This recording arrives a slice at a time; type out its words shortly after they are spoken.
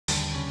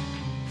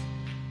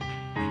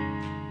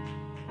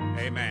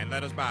Amen.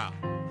 Let us bow.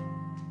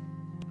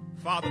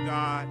 Father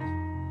God,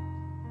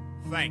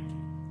 thank you.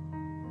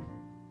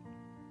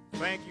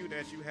 Thank you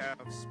that you have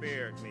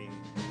spared me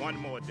one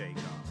more day,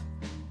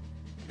 God.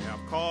 You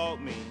have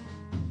called me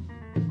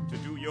to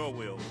do your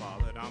will,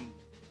 Father, and I'm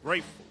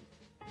grateful.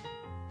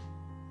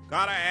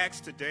 God, I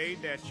ask today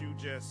that you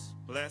just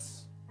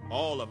bless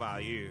all of our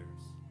ears.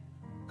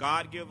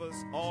 God, give us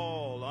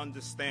all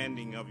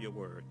understanding of your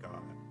word,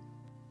 God.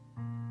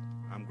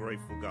 I'm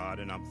grateful, God,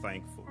 and I'm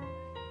thankful.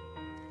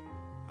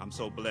 I'm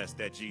so blessed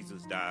that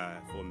Jesus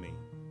died for me.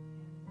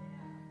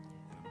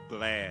 I'm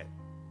glad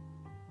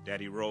that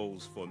he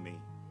rose for me.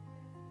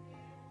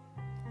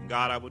 And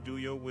God, I will do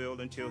your will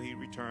until he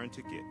returned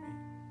to get me.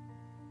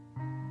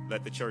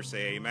 Let the church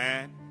say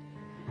amen.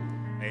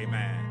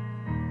 Amen.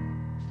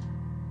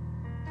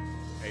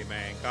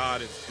 Amen.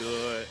 God is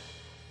good.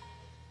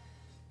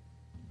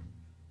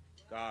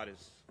 God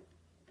is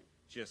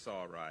just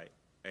all right.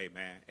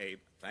 Amen.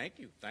 Thank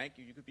you. Thank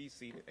you. You could be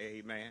seated.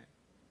 Amen.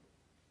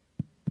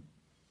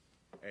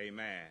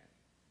 Amen.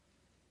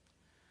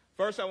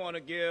 First, I want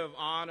to give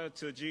honor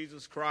to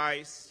Jesus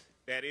Christ,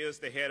 that is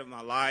the head of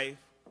my life.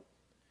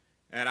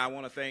 And I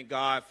want to thank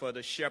God for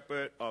the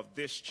shepherd of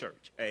this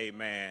church.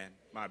 Amen.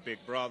 My big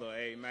brother.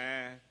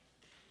 Amen.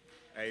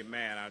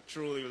 Amen. I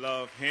truly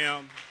love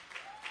him.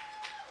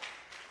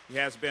 He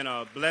has been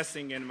a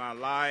blessing in my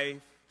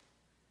life.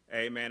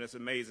 Amen. It's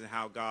amazing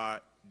how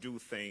God do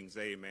things.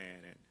 Amen.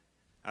 And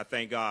I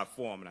thank God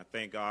for him. And I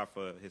thank God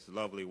for his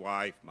lovely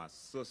wife, my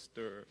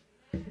sister.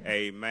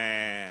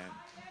 Amen.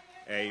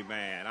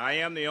 Amen. I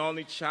am the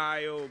only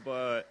child,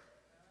 but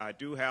I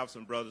do have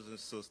some brothers and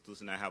sisters,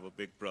 and I have a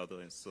big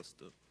brother and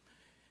sister.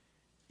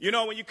 You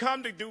know, when you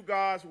come to do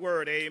God's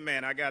word,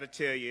 amen, I got to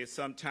tell you,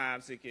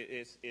 sometimes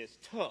it's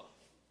tough.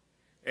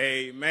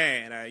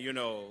 Amen. You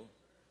know,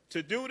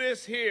 to do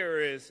this here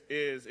is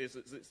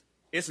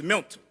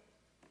mental.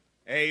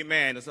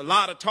 Amen. There's a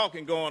lot of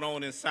talking going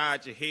on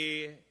inside your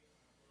head.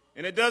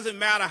 And it doesn't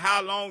matter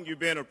how long you've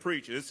been a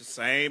preacher. It's the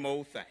same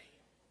old thing.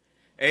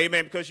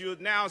 Amen. Because you're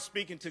now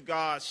speaking to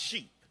God's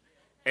sheep.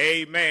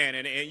 Amen.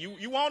 And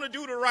you want to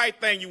do the right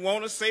thing. You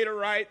want to say the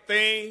right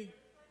thing.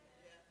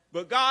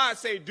 But God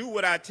say, do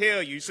what I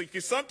tell you. So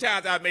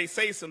sometimes I may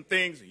say some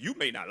things, you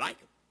may not like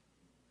them.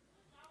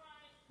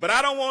 But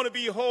I don't want to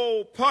be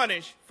whole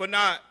punished for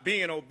not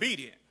being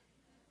obedient.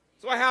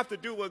 So I have to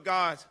do what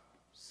God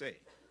says.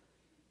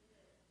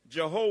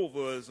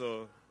 Jehovah is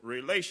a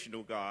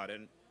relational God,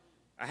 and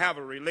I have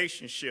a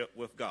relationship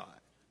with God.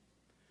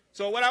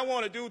 So what I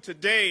want to do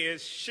today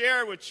is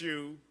share with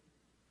you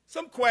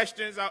some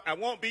questions. I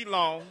won't be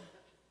long.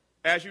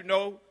 As you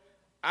know,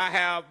 I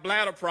have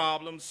bladder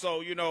problems,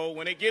 so, you know,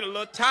 when it get a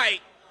little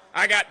tight,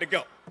 I got to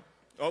go.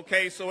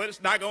 Okay, so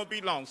it's not going to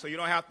be long, so you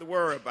don't have to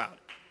worry about it.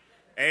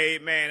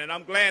 Amen. And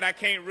I'm glad I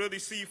can't really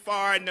see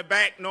far in the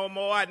back no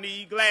more. I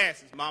need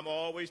glasses. Mama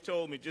always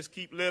told me, just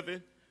keep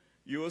living,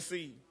 you'll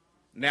see.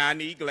 Now I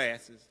need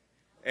glasses.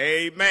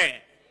 Amen.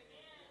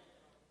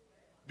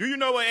 Do you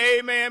know what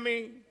amen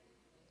means?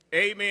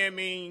 Amen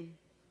means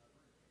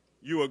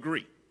you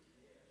agree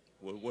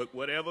with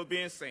whatever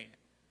being said.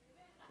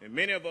 And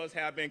many of us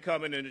have been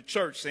coming into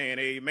church saying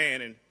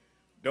amen and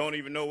don't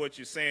even know what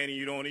you're saying, and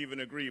you don't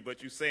even agree,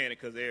 but you're saying it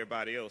because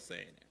everybody else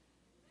saying it.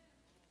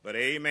 But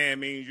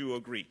amen means you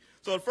agree.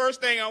 So the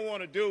first thing I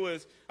want to do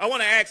is I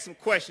want to ask some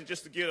questions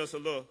just to get us a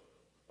little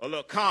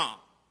calm.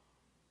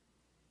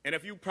 And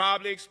if you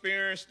probably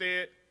experienced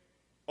it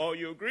or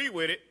you agree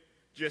with it,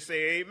 just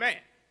say amen.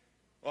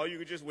 Or you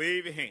could just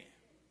wave your hand.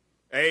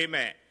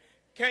 Amen.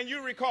 Can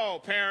you recall,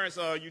 parents,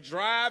 you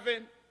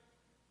driving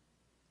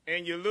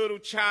and your little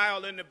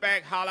child in the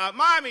back holler out,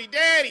 Mommy,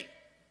 Daddy,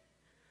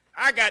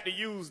 I got to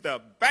use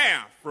the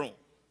bathroom.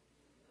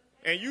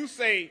 And you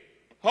say,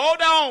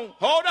 hold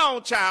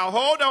on, child,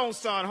 hold on,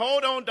 son,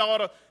 hold on,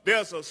 daughter.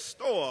 There's a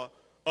store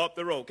up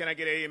the road. Can I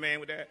get an amen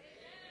with that? Amen.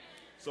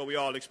 So we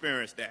all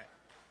experienced that.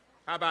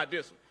 How about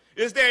this one?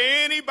 Is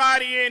there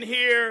anybody in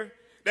here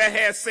that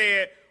has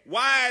said,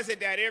 why is it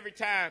that every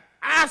time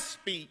I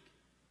speak,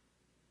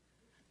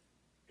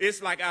 it's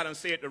like I done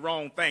said the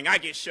wrong thing. I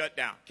get shut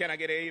down. Can I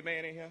get an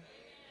amen in here?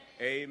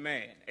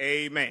 Amen.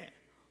 Amen.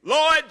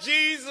 Lord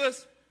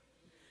Jesus,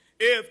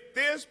 if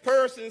this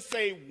person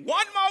say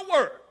one more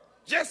word,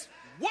 just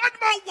one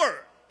more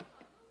word,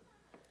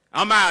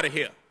 I'm out of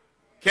here.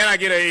 Can I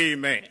get an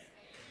amen?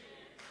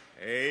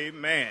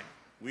 Amen.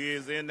 We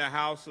is in the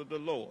house of the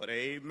Lord.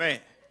 Amen.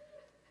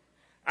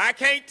 I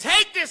can't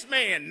take this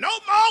man no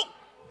more.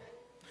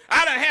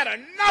 I done had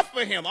enough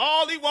of him.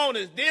 All he wants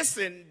is this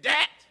and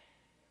that.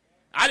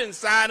 I didn't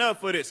sign up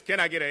for this. Can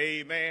I get an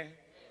amen?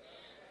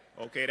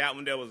 Okay, that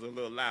one there was a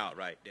little loud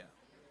right there.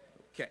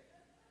 Okay.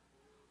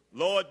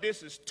 Lord,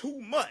 this is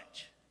too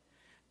much.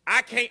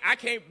 I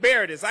can't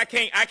bear this. I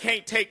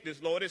can't take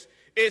this, Lord.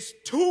 It's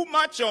too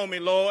much on me,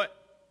 Lord.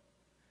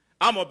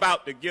 I'm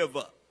about to give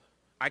up.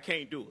 I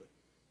can't do it.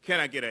 Can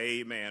I get an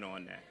amen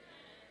on that?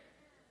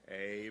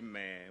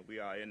 Amen. We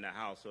are in the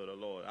house of the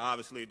Lord.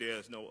 Obviously,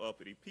 there's no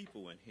uppity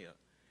people in here.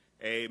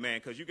 Amen.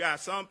 Because you got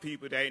some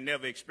people that ain't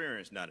never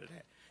experienced none of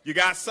that. You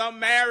got some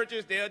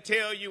marriages, they'll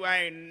tell you,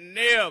 I ain't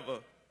never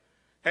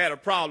had a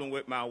problem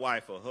with my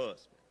wife or husband.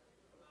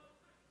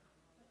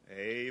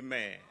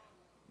 Amen.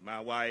 My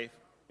wife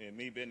and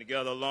me been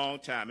together a long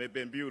time. It's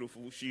been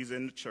beautiful. She's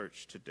in the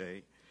church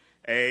today.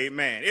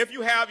 Amen. If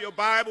you have your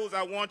Bibles,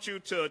 I want you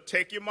to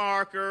take your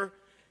marker,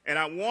 and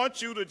I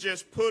want you to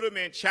just put them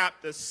in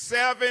chapter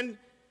 7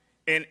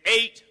 and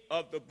 8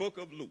 of the book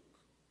of Luke.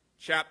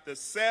 Chapter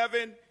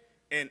 7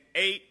 and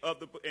 8 of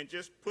the book, and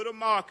just put a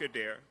marker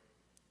there,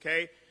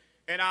 okay?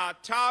 And our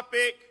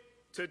topic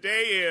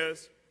today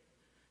is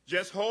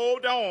just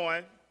hold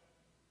on.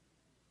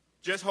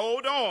 Just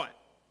hold on.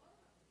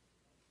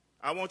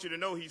 I want you to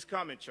know he's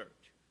coming, church.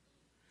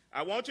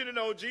 I want you to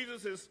know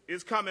Jesus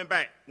is coming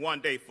back one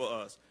day for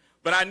us.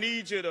 But I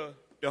need you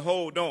to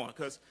hold on,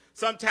 because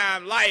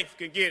sometimes life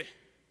could get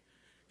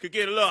a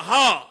little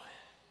hard.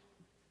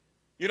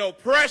 You know,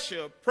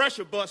 pressure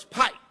busts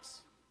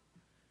pipes.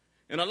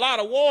 And a lot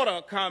of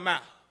water come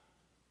out.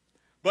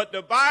 But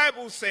the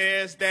Bible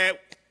says that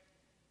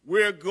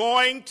we're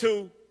going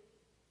to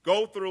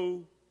go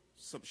through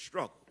some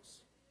struggles.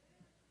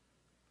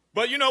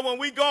 But you know, when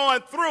we're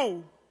going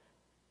through,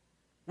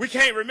 we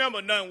can't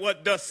remember none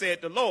what thus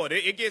said the Lord.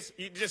 You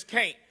just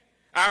can't.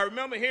 I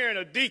remember hearing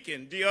a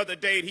deacon the other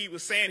day, he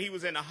was saying he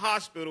was in the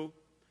hospital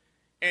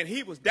and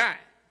he was dying.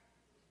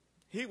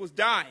 He was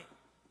dying.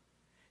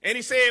 And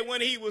he said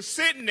when he was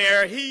sitting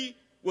there, he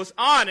was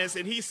honest,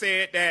 and he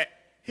said that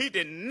he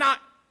did not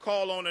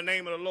call on the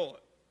name of the Lord.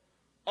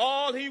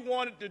 All he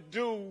wanted to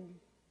do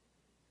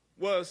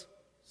was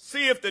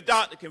see if the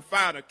doctor can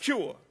find a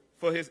cure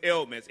for his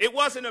ailments. It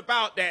wasn't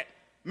about that.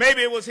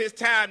 Maybe it was his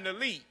time to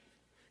leave.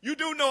 You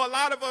do know a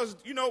lot of us,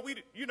 we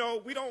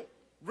don't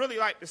really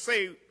like to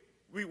say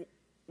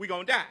we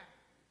gonna die.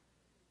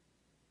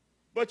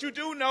 But you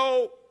do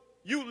know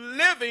you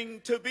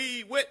living to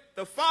be with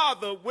the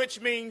Father, which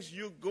means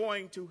you're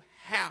going to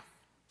have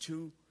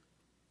to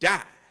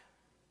die.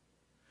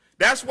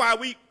 That's why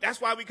we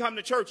come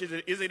to church.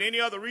 Is it any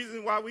other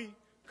reason why we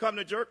come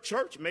to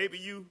church? Maybe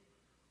you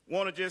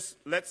want to just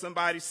let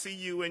somebody see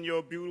you in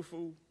your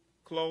beautiful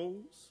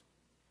clothes.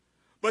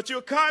 But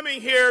you're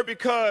coming here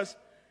because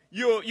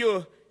you're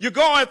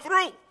going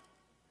through.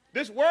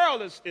 This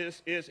world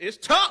is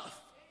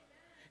tough.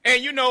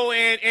 And you know,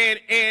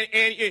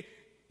 and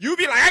you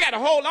be like, I got to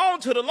hold on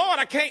to the Lord.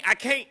 I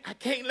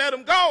can't let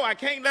him go. I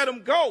can't let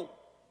him go.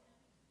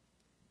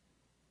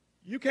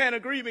 You can't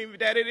agree with me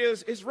that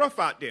it's rough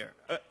out there.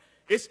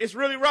 It's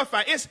really rough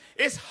out.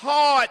 It's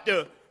hard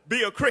to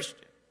be a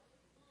Christian.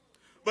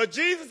 But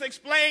Jesus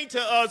explained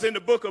to us in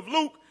the book of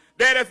Luke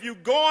that if you're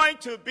going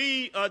to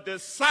be a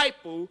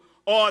disciple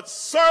or a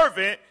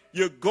servant,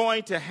 you're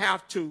going to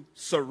have to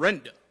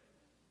surrender.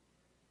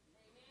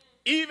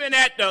 Even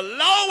at the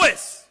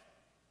lowest,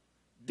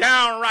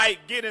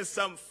 downright getting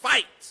some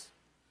fights.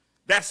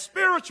 That's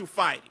spiritual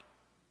fighting.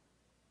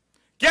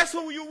 Guess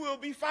who you will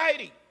be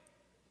fighting?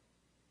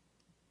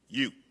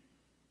 You.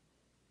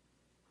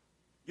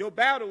 Your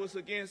battle is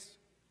against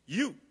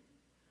you.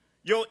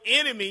 Your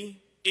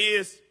enemy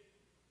is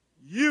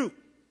you.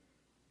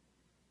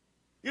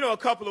 You know, a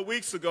couple of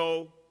weeks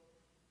ago,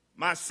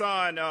 my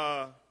son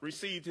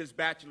received his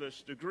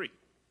bachelor's degree.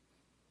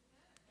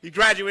 He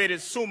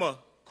graduated summa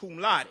cum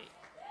laude.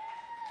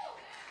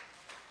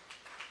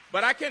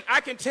 But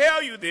I can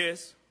tell you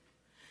this,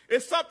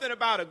 it's something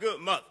about a good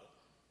mother.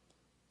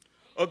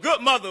 A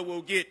good mother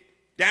will get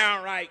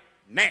downright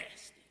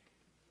nasty,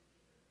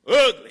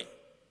 ugly.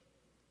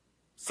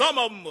 Some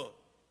of them will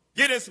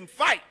get in some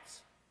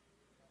fights.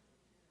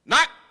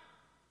 Not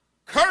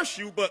curse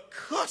you, but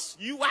cuss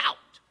you out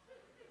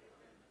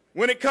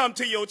when it comes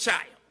to your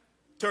child,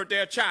 to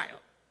their child.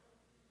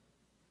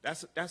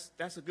 That's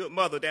a good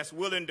mother that's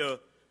willing to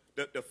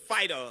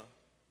fight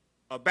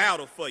a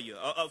battle for you,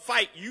 a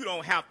fight you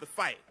don't have to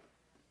fight.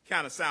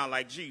 Kind of sound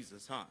like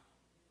Jesus, huh?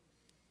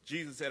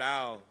 Jesus said,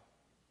 I'll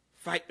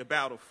fight the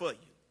battle for you.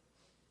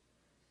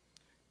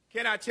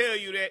 Can I tell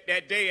you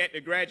that day at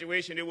the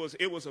graduation, it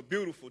was a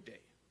beautiful day.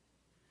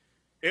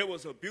 It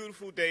was a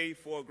beautiful day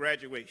for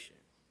graduation.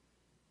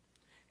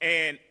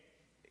 And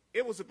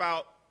it was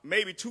about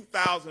maybe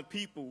 2,000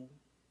 people,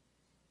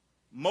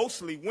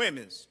 mostly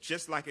women's,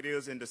 just like it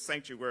is in the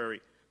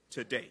sanctuary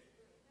today.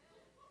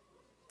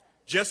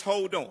 Just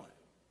hold on.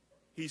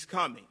 He's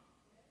coming.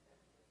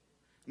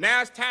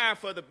 Now it's time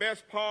for the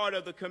best part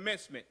of the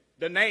commencement,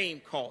 the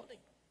name calling.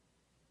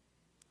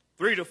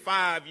 3 to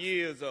 5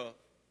 years of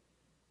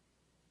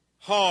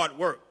hard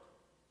work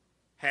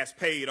has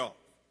paid off.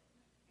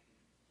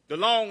 The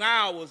long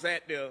hours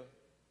at the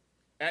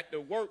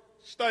work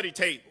study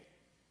table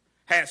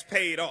has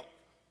paid off.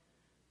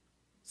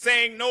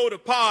 Saying no to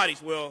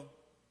parties, well,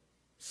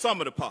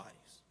 some of the parties,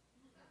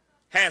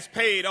 has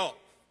paid off.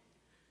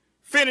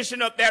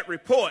 Finishing up that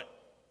report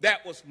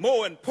that was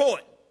more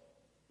important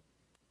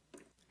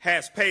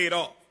has paid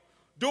off.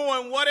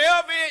 Doing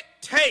whatever it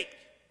takes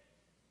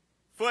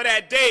for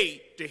that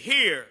day to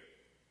hear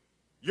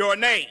your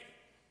name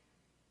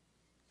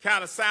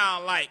kind of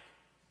sound like,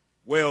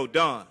 well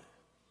done,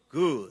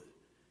 good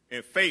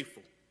and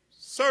faithful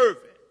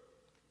servant.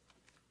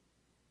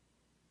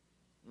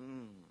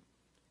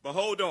 But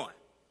hold on.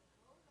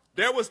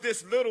 There was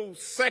this little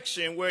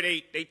section where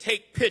they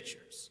take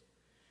pictures.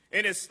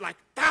 And it's like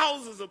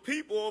thousands of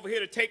people over here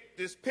to take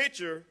this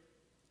picture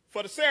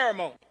for the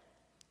ceremony.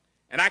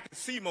 And I can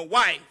see my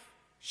wife.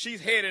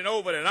 She's heading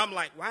over there. And I'm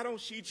like, why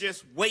don't she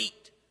just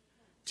wait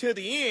till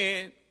the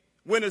end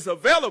when it's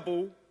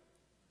available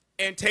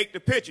and take the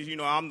pictures? You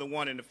know, I'm the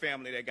one in the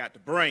family that got the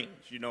brains.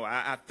 You know,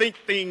 I think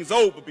things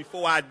over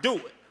before I do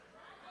it.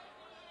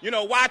 You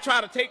know, why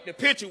try to take the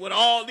picture with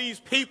all these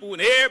people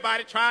and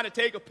everybody trying to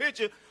take a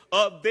picture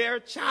of their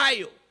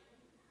child?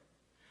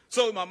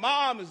 So my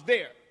mom is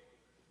there.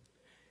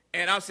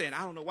 And I'm saying,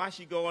 I don't know why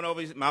she going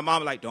over. My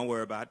mom is like, don't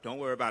worry about it. Don't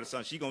worry about it,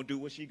 son. She going to do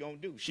what she going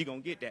to do. She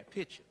going to get that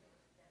picture.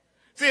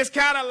 See, it's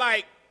kind of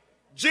like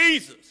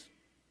Jesus.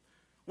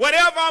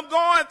 Whatever I'm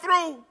going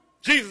through,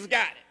 Jesus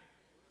got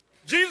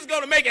it. Jesus is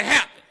going to make it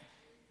happen.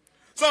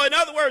 So in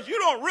other words, you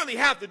don't really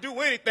have to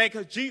do anything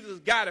because Jesus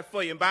got it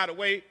for you. And by the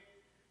way,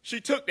 she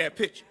took that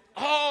picture.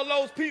 All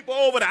those people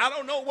over there, I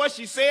don't know what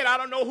she said. I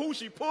don't know who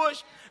she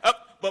pushed.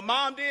 But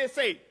mom did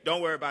say,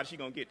 don't worry about it. She's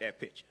going to get that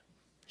picture.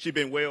 She's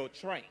been well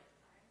trained.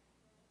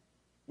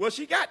 Well,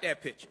 she got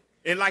that picture.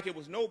 And like it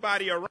was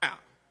nobody around.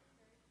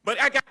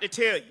 But I got to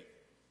tell you,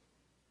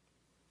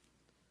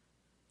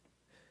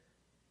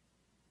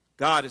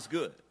 God is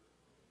good.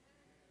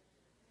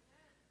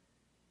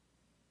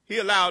 He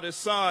allowed his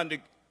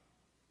son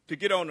to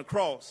get on the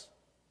cross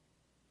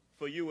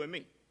for you and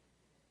me.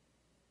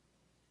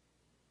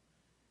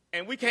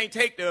 And we can't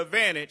take the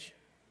advantage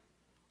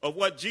of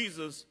what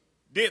Jesus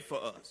did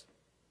for us.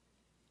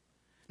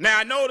 Now,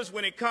 I notice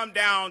when it comes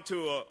down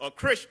to a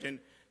Christian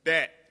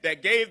that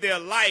gave their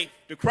life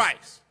to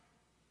Christ,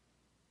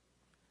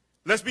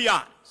 let's be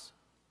honest.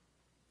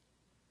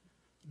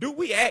 Do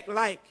we act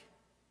like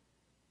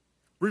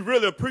we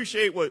really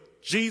appreciate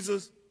what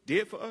Jesus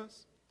did for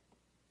us?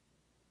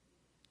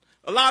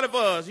 A lot of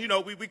us, you know,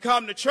 we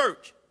come to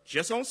church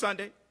just on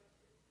Sunday.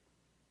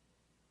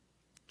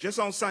 Just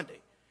on Sunday.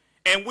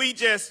 And we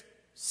just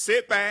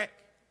sit back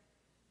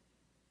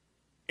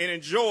and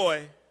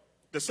enjoy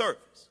the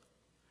service.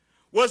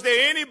 Was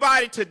there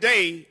anybody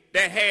today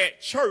that had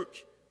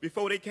church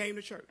before they came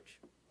to church?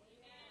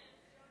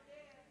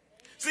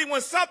 See,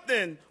 when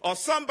something or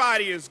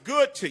somebody is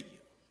good to you,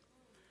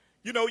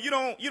 you know,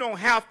 you don't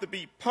have to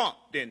be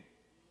pumped and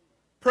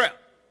prepped.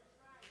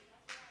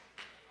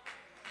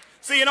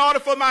 See, in order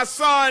for my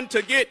son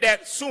to get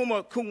that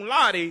summa cum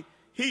laude,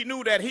 he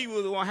knew that he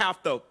was going to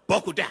have to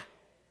buckle down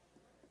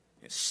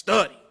and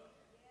study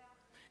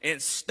and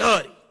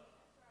study.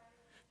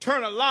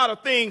 Turn a lot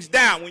of things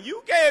down. When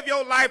you gave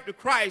your life to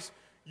Christ,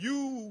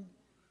 you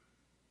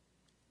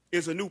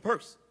is a new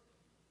person.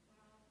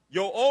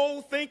 Your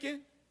old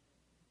thinking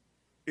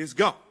is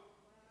gone.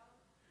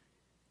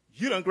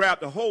 You done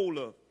grabbed a hold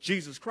of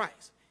Jesus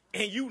Christ.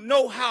 And you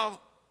know how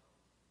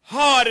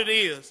hard it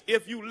is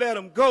if you let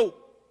him go,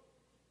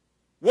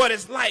 what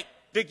it's like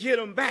to get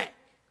him back.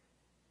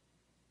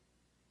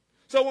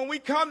 So when we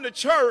come to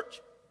church,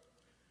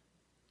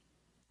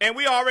 and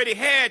we already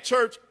had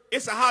church,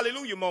 it's a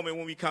hallelujah moment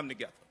when we come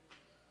together.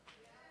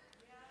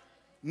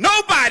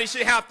 Nobody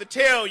should have to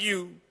tell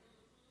you,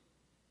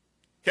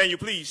 can you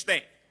please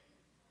stand?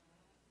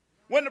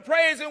 When the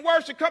praise and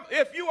worship come,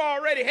 if you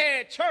already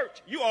had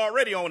church, you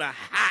already on a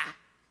high.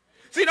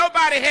 See,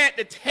 nobody had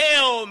to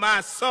tell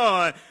my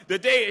son, the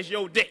day is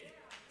your day.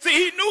 See,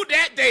 he knew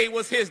that day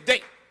was his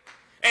day,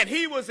 and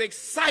he was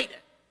excited.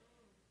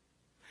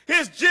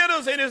 His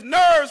jitters and his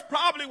nerves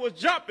probably was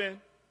jumping,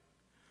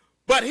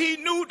 but he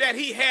knew that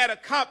he had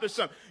accomplished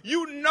something.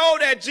 You know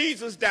that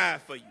Jesus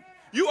died for you.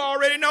 You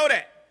already know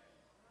that.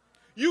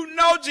 You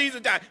know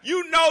Jesus died.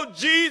 You know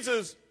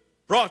Jesus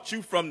brought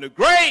you from the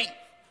grave.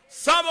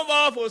 Some of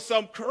us were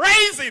some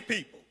crazy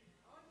people.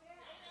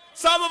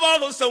 Some of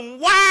us were some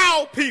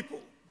wild people.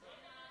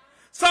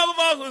 Some of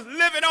us was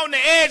living on the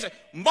edge.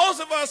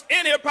 Most of us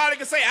in here probably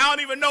can say, I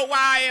don't even know why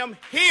I am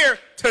here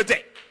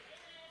today.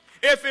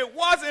 If it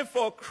wasn't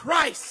for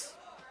Christ.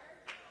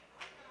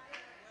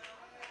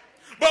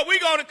 But we're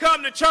going to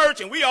come to church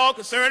and we all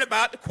concerned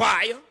about the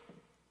choir.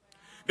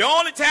 The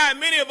only time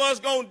many of us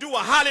going to do a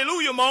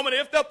hallelujah moment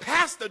if the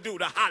pastor do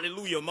the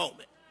hallelujah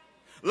moment.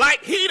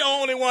 Like he the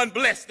only one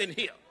blessed in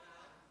here.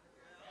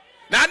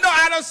 Now I know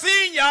I done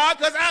seen y'all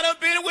because I done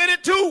been with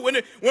it too. When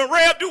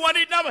Rev do one of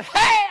these numbers,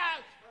 hey!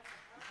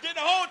 Then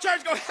the whole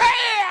church go,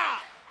 hey!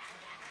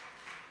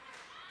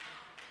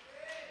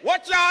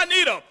 What y'all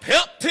need, a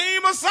pep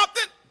team or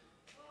something?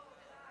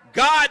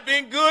 God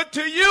been good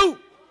to you.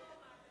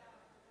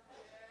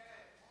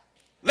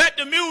 Let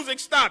the music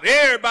stop.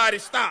 Everybody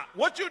stop.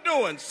 What you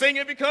doing?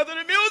 Singing because of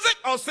the music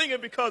or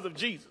singing because of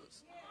Jesus?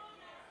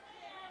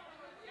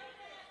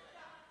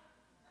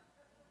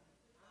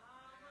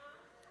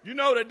 You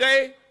know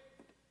today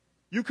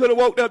you could have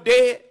woke up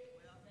dead.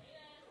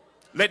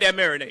 Let that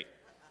marinate.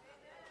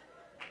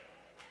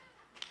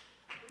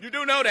 You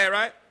do know that,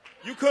 right?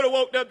 You could have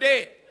woke up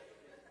dead.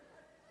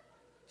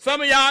 Some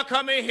of y'all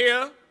come in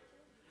here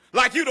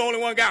like you the only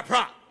one got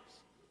problems.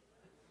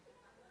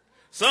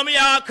 Some of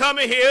y'all come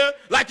in here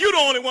like you the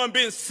only one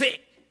been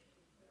sick.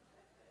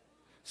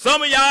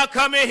 Some of y'all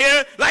come in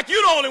here like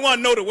you the only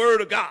one know the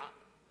word of God.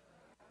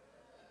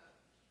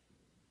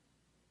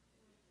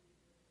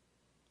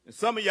 And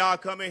some of y'all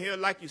come in here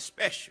like you're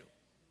special.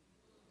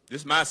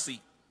 This is my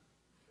seat.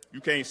 You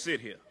can't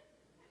sit here.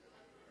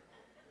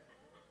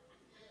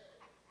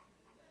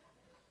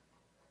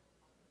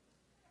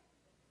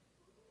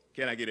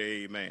 Can I get an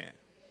amen?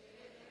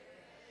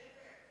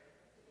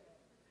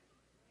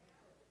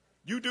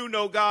 You do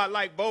know God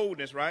like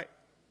boldness, right?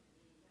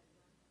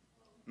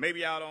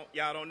 Maybe y'all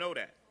don't know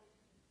that.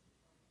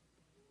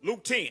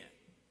 Luke 10.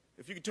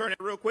 If you can turn it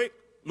real quick.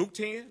 Luke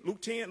 10,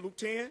 Luke 10, Luke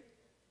 10.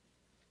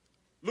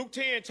 Luke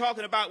 10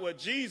 talking about what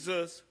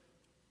Jesus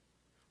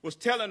was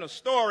telling a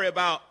story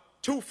about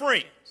two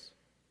friends.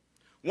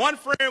 One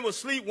friend was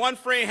asleep. One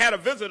friend had a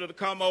visitor to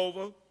come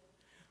over,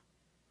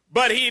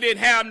 but he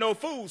didn't have no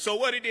food. So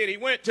what he did, he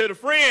went to the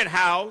friend's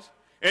house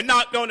and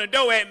knocked on the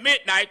door at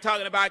midnight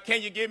talking about,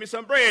 can you give me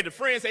some bread? The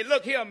friend said,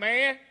 look here,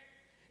 man,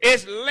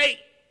 it's late.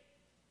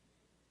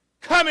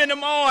 Come in the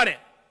morning.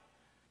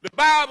 The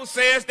Bible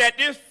says that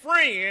this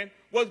friend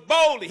was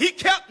boldly. He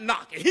kept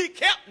knocking. He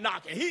kept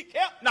knocking. He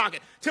kept knocking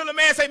till the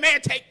man said,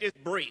 man, take this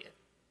bread.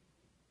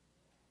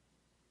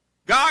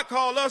 God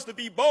called us to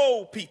be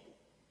bold people.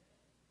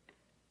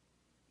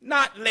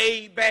 Not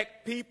laid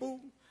back people.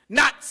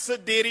 Not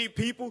sedity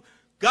people.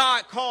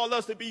 God called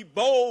us to be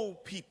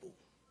bold people.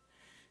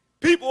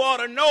 People ought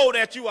to know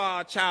that you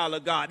are a child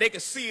of God. They can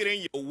see it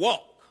in your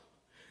walk.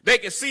 They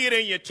can see it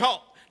in your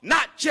talk.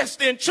 Not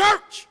just in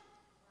church.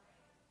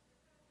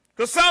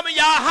 Because some of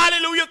y'all,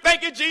 hallelujah,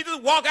 thank you, Jesus,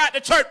 walk out the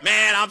church.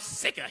 Man, I'm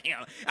sick of him.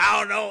 I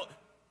don't know.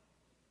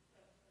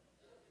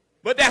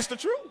 But that's the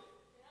truth.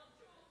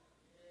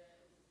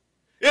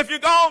 If you're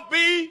going to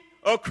be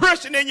a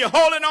Christian and you're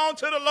holding on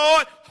to the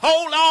Lord,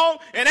 hold on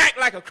and act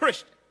like a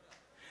Christian.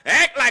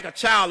 Act like a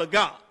child of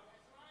God.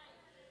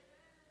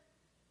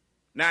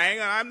 Now,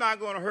 I'm not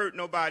going to hurt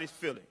nobody's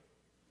feeling.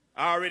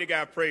 I already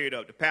got prayed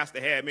up. The pastor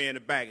had me in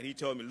the back, and he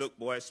told me, look,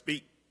 boy,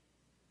 speak.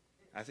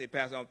 I said,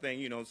 Pastor, I'm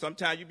thinking,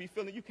 sometimes you be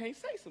feeling you can't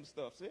say some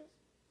stuff, sis.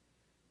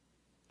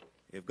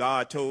 If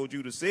God told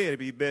you to say it, it'd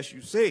be best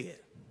you say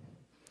it.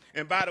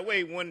 And by the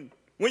way, when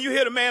you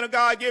hear the man of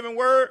God giving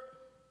word,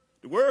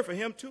 the word for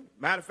him too.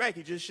 Matter of fact,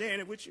 he's just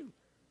sharing it with you.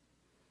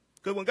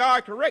 Because when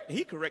God corrects,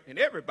 he correcting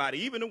everybody,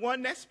 even the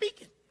one that's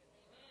speaking.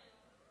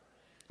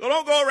 So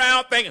don't go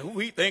around thinking who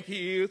he think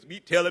he is, be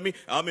telling me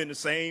I'm in the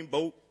same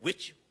boat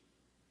with you.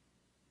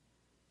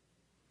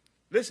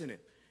 Listen,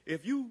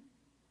 if you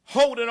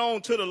holding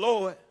on to the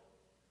Lord,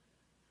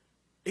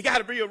 it got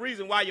to be a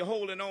reason why you're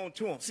holding on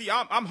to him. See,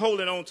 I'm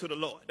holding on to the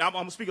Lord. I'm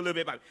going to speak a little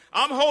bit about it.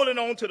 I'm holding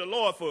on to the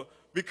Lord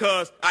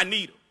because I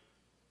need him.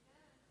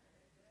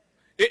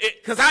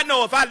 Because I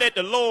know if I let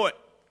the Lord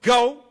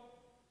go,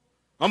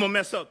 I'm going to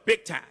mess up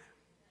big time.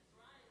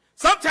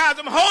 Sometimes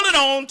I'm holding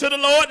on to the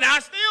Lord and I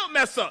still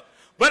mess up.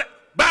 But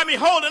by me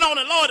holding on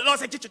to the Lord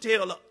said, get your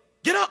tail up.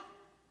 Get up.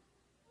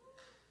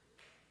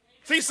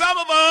 See, some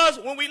of us,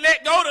 when we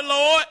let go of the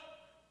Lord,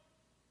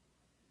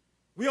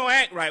 we don't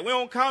act right. We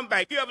don't come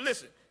back. You ever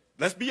listen?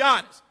 Let's be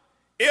honest.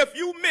 If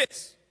you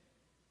miss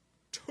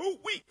 2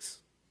 weeks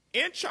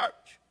in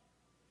church,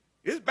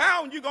 it's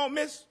bound you're going to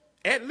miss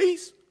at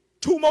least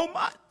 2 more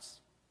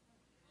months.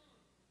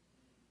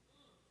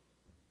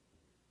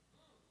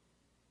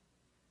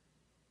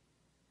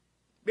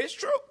 It's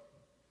true.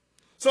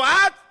 So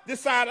I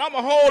decided I'm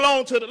going to hold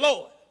on to the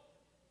Lord.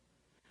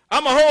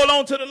 I'm going to hold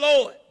on to the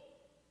Lord.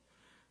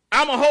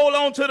 I'm going to hold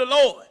on to the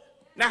Lord.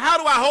 Now, how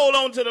do I hold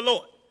on to the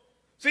Lord?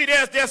 See,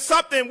 there's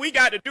something we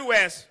got to do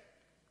as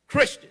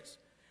Christians.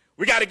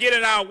 We got to get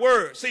in our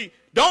word. See,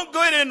 don't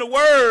get in the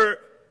word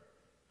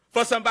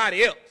for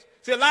somebody else.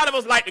 See, a lot of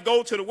us like to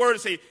go to the word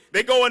and say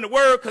they go in the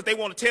word because they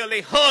want to tell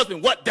their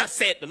husband what thus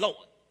said the Lord.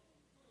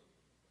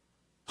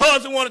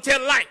 Husband want to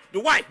tell the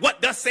wife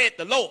what thus said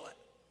the Lord.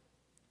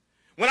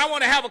 When I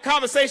want to have a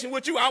conversation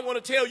with you, I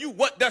want to tell you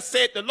what thus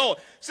said the Lord.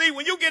 See,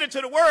 when you get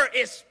into the word,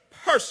 it's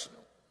personal.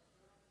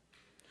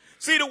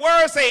 See, the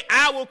word say,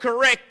 I will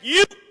correct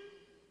you.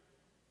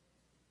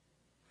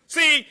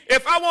 See,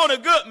 if I want a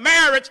good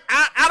marriage,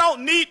 I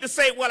don't need to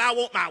say, well, I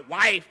want my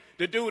wife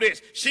to do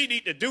this. She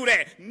need to do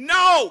that.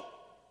 No,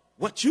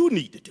 what you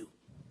need to do.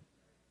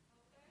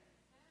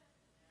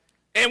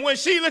 And when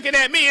she looking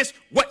at me, it's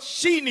what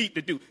she need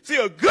to do. See,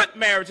 a good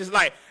marriage is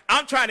like,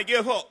 I'm trying to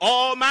give her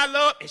all my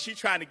love, and she's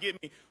trying to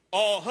give me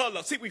all her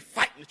love. See, we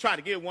fighting to try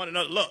to give one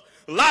another love.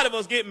 A lot of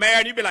us get married,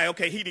 and you be like,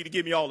 okay, he need to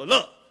give me all the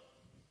love.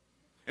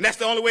 And that's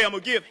the only way I'm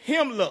going to give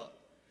him love.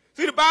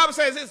 See, the Bible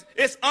says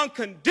it's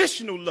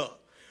unconditional love,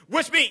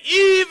 which means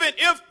even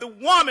if the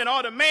woman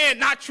or the man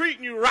not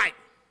treating you right,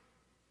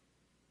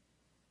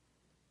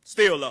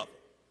 still love him.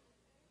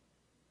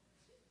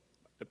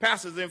 The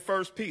pastor's in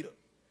 1 Peter.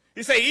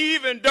 He say,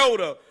 even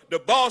though the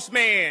boss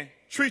man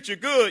treats you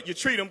good, you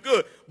treat him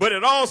good. But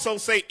it also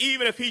say,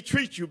 even if he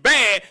treats you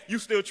bad, you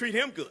still treat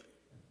him good.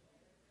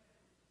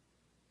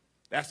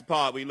 That's the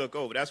part we look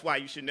over. That's why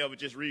you should never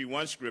just read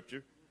one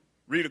scripture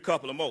Read a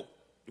couple of more.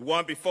 The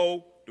one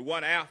before, the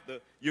one after,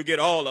 you get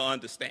all the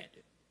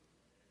understanding.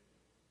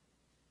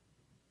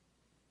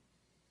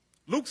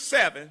 Luke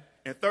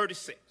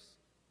 7:36.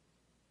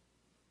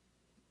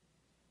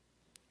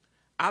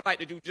 I like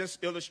to do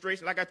just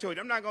illustration. Like I told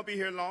you, I'm not going to be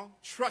here long.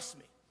 Trust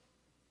me.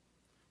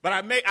 But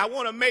I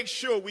want to make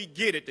sure we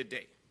get it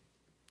today.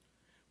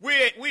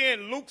 We're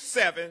in Luke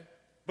 7,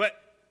 but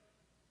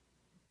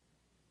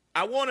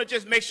I want to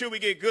just make sure we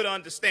get good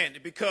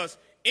understanding, because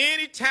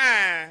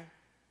anytime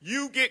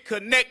you get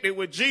connected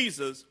with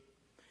Jesus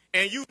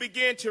and you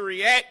begin to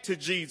react to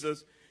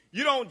Jesus,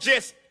 you don't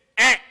just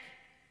act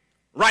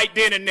right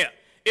then and there.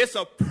 It's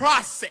a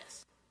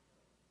process.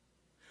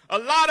 A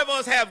lot of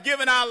us have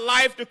given our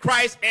life to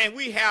Christ and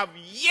we have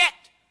yet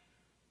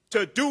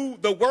to do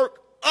the work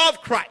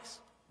of Christ.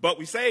 But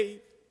we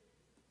saved.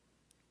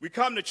 We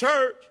come to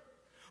church,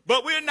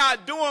 but we're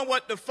not doing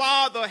what the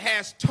Father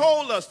has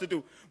told us to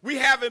do. We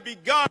haven't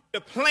begun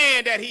the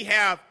plan that he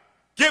has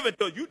given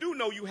to us. You do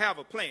know you have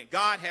a plan.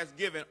 God has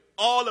given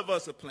all of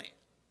us a plan.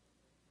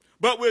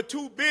 But we're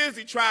too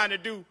busy trying to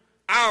do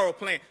our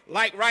plan.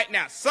 Like right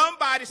now,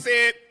 somebody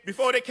said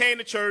before they came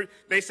to church,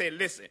 they said,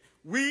 listen,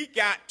 we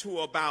got to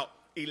about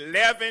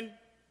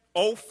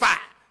 11:05,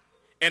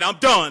 and I'm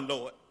done,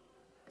 Lord.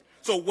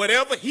 So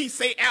whatever he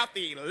say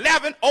after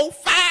 11:05,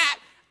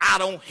 I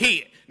don't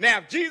hear it. Now,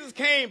 if Jesus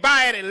came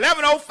by at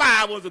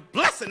 11:05, was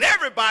blessing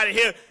everybody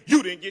here,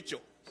 you didn't get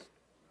yours.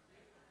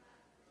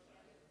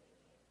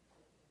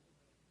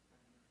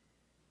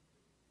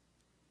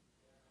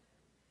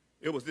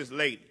 It was this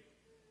lady.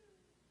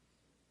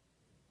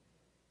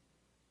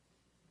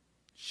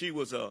 She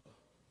was a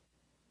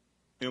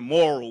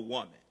immoral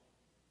woman.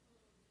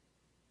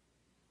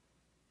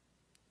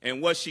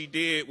 And what she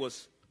did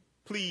was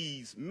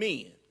please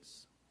men.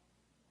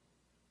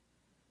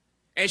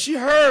 And she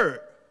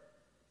heard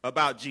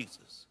about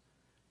Jesus,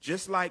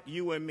 just like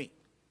you and me.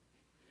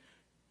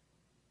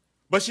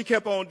 But she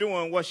kept on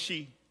doing what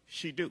she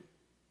do.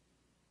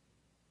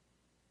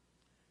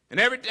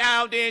 And every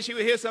now and then she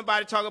would hear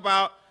somebody talk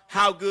about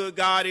how good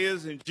God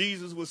is and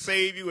Jesus will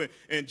save you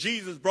and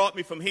Jesus brought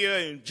me from here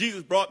and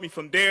Jesus brought me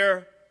from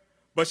there.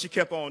 But she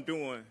kept on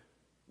doing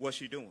what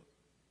she doing.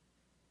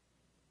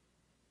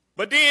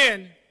 But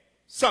then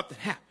something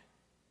happened.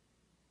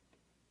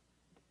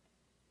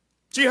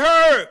 She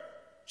heard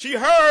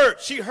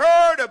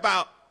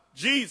about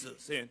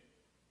Jesus and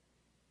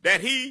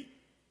that he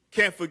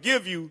can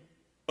forgive you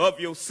of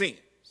your sins.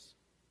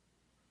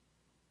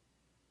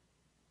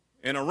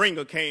 And a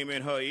ringer came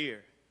in her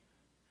ear.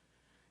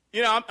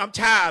 You know, I'm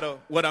tired of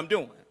what I'm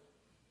doing.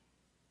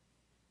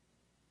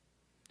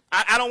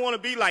 I don't want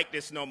to be like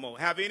this no more.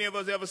 Have any of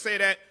us ever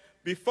said that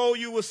before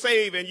you were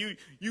saved and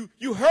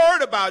you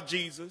heard about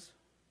Jesus,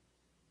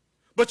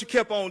 but you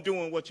kept on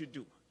doing what you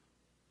do?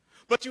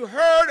 But you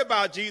heard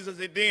about Jesus,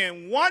 and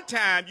then one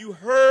time you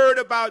heard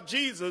about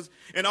Jesus,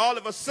 and all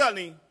of a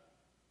sudden,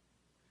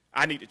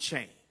 I need to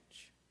change.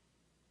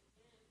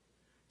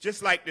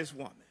 Just like this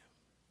woman,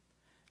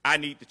 I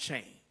need to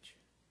change.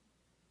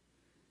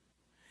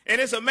 And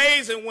it's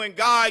amazing when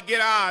God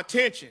gets our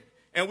attention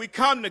and we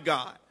come to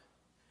God.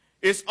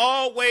 It's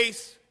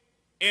always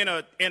in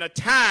a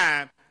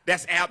time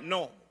that's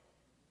abnormal.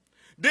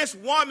 This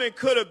woman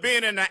could have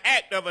been in the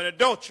act of an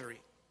adultery,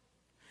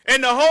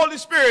 and the Holy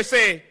Spirit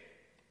said,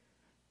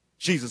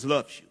 Jesus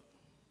loves you.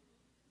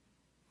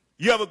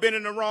 You ever been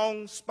in the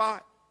wrong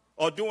spot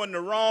or doing the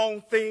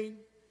wrong thing,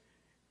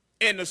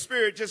 and the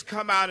Spirit just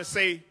come out and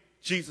say,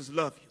 Jesus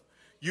loves you.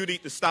 You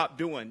need to stop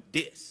doing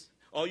this,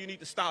 or you need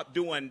to stop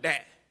doing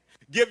that.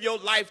 Give your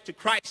life to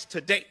Christ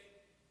today.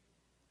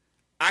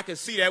 I can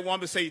see that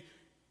woman say,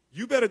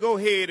 you better go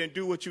ahead and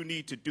do what you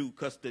need to do,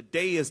 because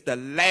today is the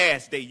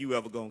last day you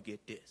ever going to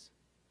get this.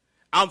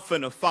 I'm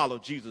finna follow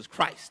Jesus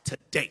Christ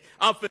today.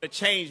 I'm finna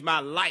change my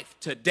life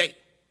today.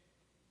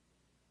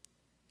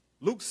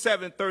 Luke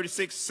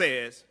 7:36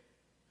 says,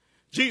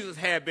 Jesus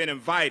had been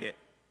invited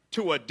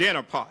to a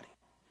dinner party.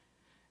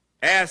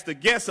 As the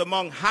guest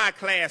among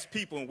high-class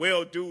people and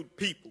well-do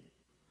people.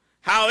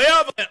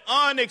 However, an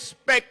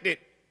unexpected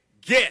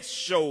guest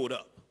showed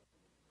up.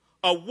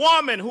 A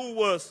woman who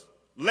was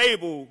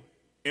labeled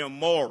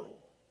immoral.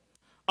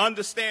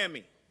 Understand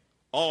me,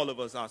 all of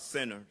us are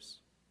sinners.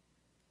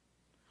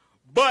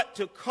 But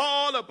to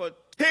call a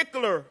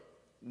particular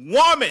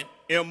woman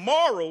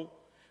immoral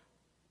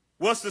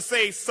was to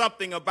say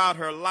something about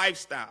her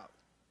lifestyle.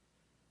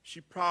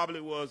 She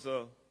probably was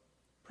a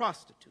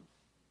prostitute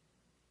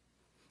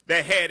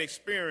that had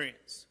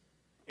experience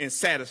in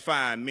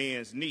satisfying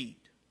men's need.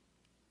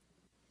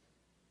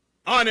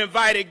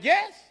 Uninvited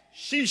guest,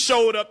 she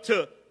showed up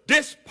to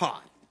this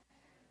party.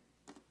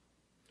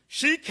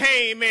 She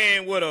came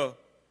in with a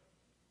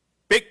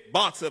big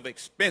box of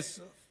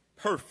expensive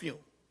perfume.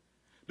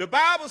 The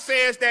Bible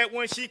says that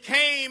when she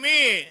came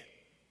in,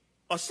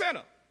 a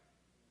sinner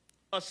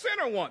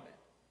woman,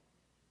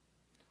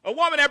 a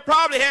woman that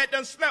probably had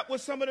done slept with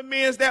some of the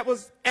men that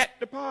was at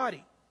the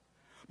party.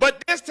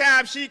 But this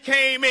time she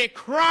came in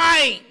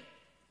crying.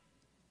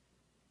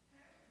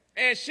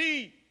 And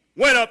she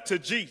went up to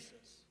Jesus.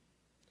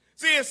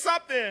 See, it's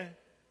something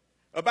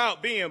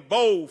about being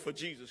bold for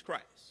Jesus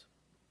Christ.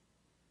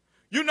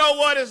 You know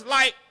what it's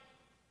like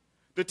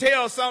to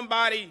tell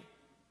somebody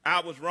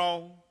I was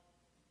wrong?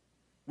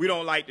 We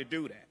don't like to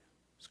do that.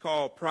 It's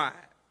called pride.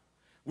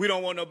 We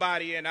don't want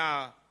nobody in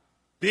our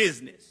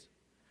business.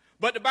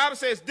 But the Bible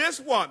says this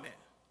woman,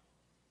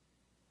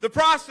 the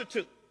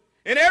prostitute,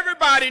 and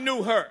everybody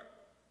knew her.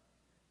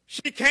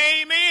 She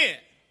came in,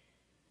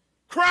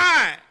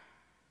 crying,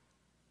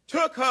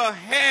 took her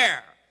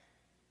hair,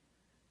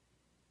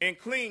 and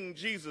cleaned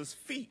Jesus'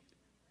 feet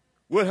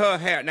with her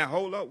hair. Now,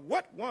 hold up.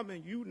 What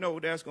woman you know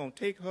that's going to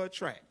take her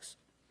tracks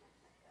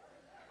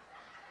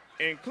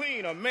and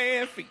clean a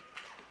man's feet?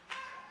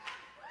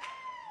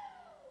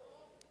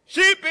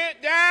 She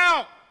bent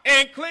down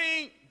and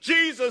cleaned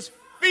Jesus'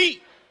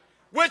 feet,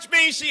 which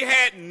means she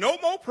had no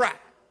more pride.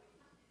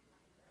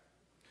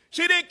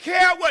 She didn't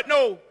care what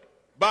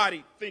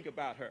nobody think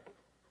about her.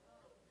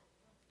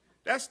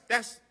 That's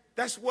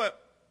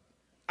what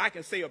I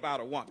can say about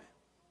a woman.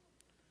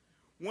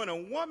 When a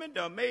woman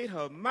done made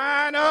her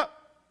mind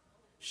up,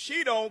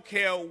 she don't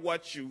care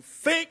what you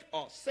think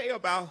or say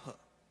about her.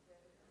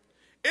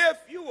 If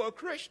you are a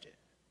Christian,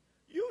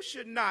 you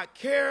should not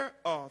care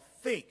or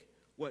think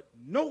what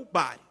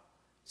nobody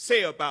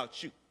say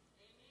about you.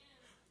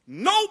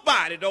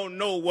 Nobody don't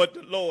know what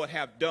the Lord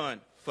have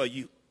done for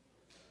you.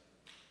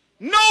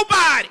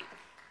 Nobody.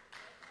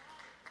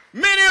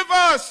 Many of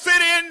us sit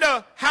in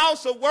the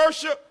house of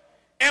worship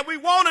and we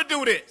want to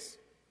do this,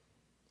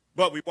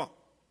 but we won't.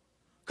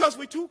 Because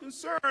we're too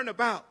concerned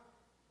about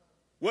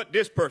what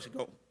this person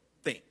going to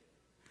think.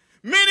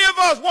 Many of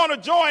us want to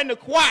join the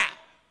choir,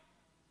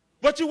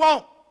 but you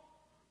won't,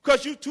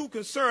 because you're too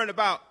concerned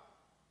about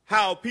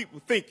how people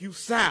think you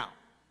sound.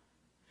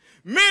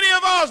 Many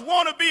of us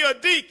want to be a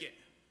deacon.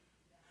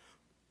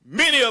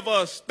 Many of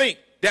us think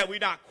that we're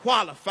not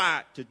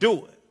qualified to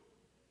do it.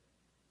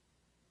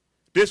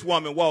 This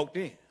woman walked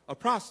in, a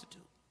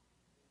prostitute,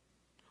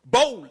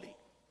 boldly,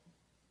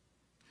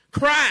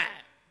 crying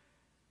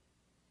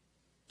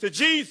to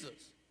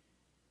Jesus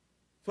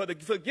for the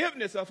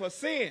forgiveness of her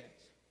sins.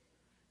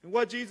 And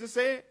what Jesus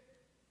said?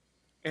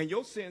 And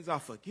your sins are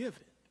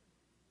forgiven.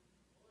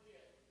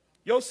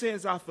 Your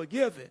sins are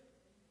forgiven.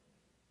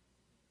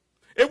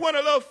 It went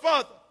a little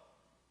further.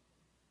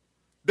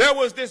 There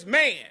was this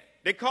man,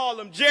 they call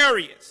him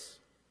Jairus.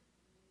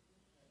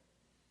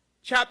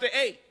 Chapter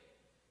 8.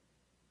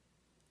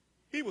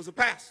 He was a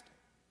pastor.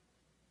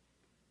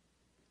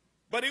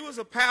 But he was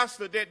a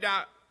pastor that did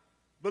not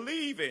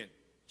believe in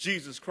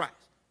Jesus Christ.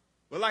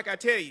 But like I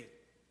tell you,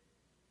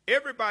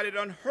 everybody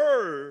done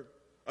heard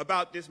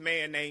about this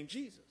man named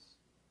Jesus.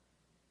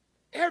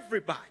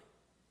 Everybody.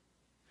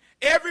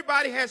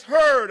 Everybody has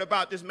heard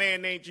about this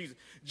man named Jesus.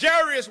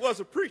 Jairus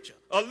was a preacher,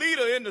 a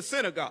leader in the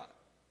synagogue,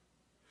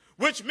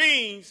 which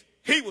means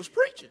he was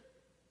preaching.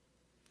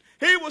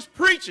 He was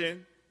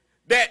preaching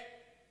that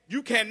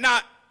you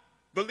cannot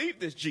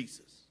believe this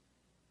Jesus.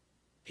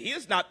 He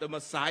is not the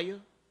Messiah.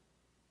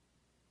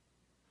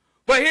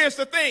 But here's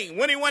the thing.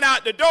 When he went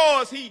out the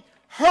doors, he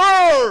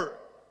heard.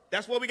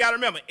 That's what we got to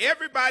remember.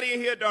 Everybody in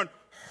here done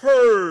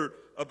heard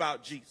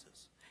about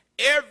Jesus.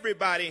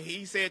 Everybody,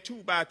 he said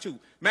 2 by 2.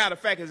 Matter of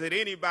fact, is there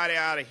anybody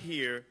out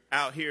here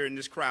in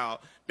this crowd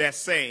that's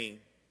saying,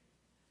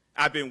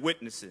 I've been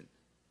witnessing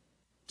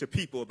to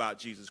people about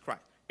Jesus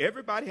Christ?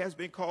 Everybody has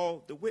been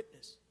called the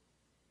witness.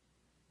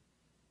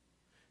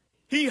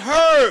 He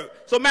heard.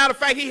 So matter of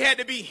fact, he had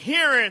to be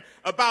hearing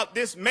about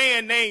this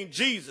man named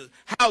Jesus,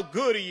 how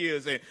good he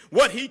is and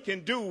what he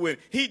can do, and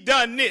he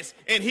done this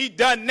and he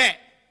done that.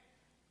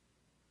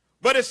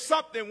 But it's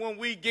something when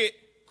we get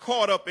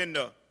caught up in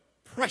the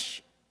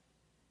pressure.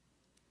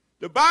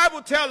 The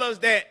Bible tells us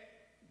that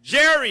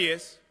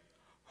Jairus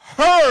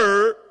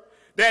heard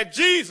that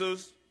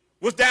Jesus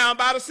was down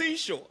by the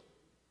seashore.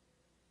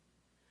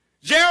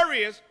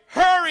 Jairus,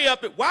 hurry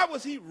up. Why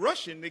was he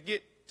rushing to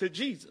get to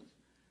Jesus?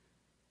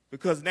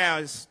 Because now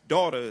his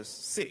daughter is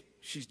sick.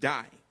 She's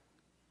dying.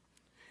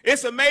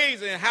 It's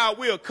amazing how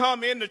we'll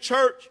come into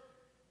church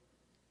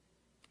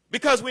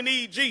because we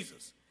need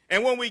Jesus.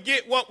 And when we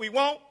get what we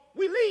want,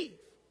 we leave.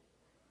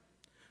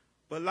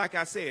 But like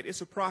I said, it's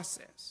a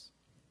process.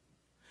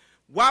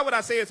 Why would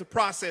I say it's a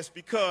process?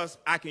 Because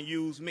I can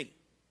use me.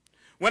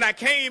 When I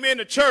came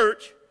into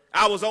church,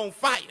 I was on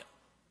fire.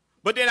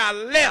 But then I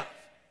left.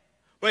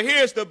 But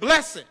here's the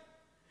blessing.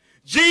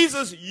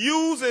 Jesus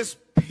uses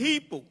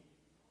people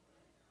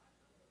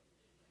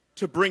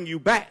to bring you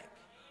back.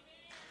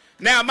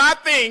 Now, my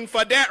thing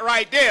for that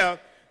right there,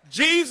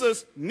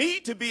 Jesus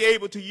needs to be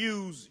able to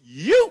use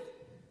you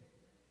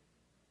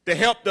to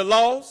help the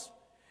lost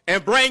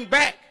and bring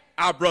back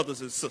our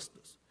brothers and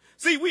sisters.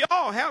 See, we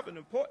all have an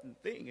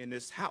important thing in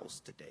this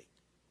house today,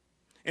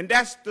 and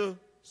that's to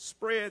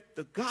spread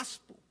the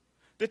gospel,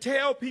 to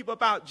tell people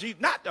about Jesus,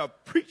 not to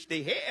preach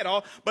their head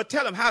off, but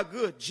tell them how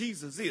good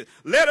Jesus is.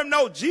 Let them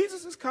know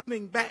Jesus is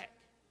coming back.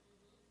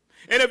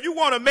 And if you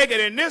want to make it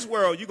in this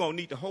world, you're going to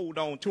need to hold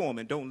on to him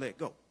and don't let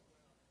go.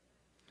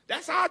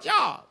 That's our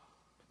job.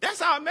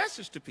 That's our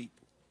message to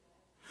people.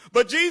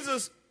 But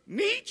Jesus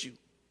needs you.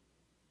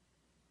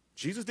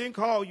 Jesus didn't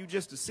call you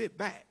just to sit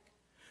back.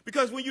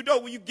 Because when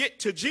you get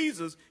to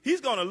Jesus,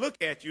 he's going to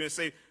look at you and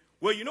say,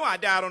 well, you know I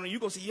died on it. You're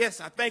going to say,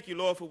 yes, I thank you,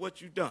 Lord, for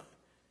what you've done.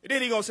 And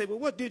then he's going to say, well,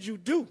 what did you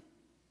do?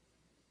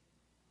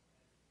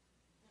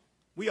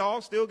 We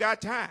all still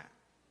got time.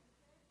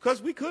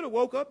 Because we could have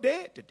woke up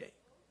dead today.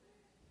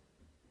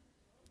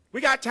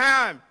 We got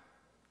time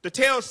to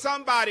tell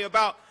somebody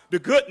about the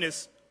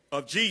goodness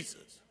of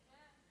Jesus.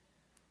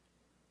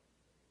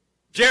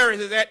 Jared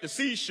is at the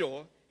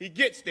seashore. He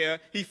gets there.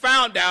 He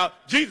found out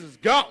Jesus is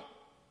gone.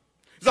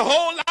 There's a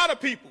whole lot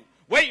of people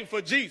waiting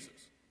for Jesus.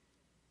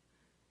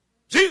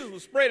 Jesus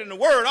was spreading the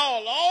word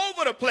all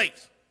over the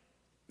place.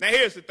 Now,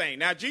 here's the thing.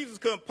 Now, Jesus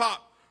couldn't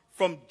pop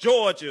from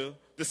Georgia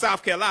to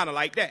South Carolina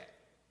like that.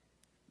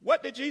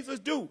 What did Jesus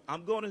do?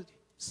 I'm going to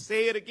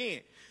say it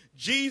again.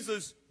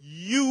 Jesus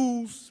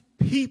used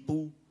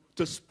people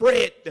to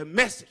spread the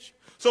message.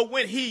 So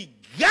when he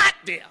got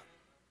there,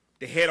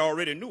 they had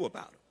already knew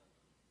about him.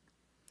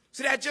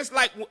 See, that's just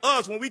like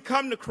us. When we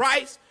come to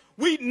Christ,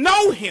 we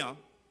know him,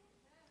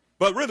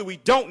 but really we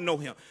don't know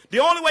him. The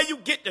only way you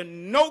get to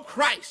know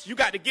Christ, you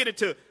got to get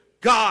into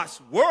God's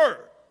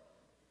word.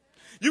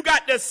 You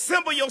got to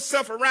assemble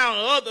yourself around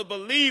other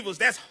believers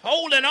that's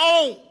holding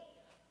on.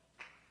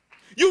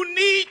 You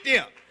need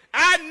them.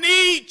 I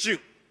need you.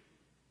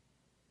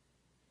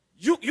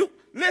 You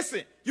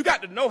listen, you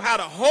got to know how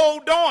to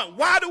hold on.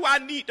 Why do I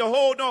need to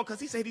hold on? Because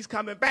he said he's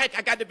coming back.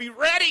 I got to be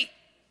ready.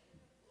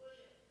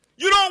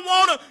 You don't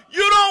want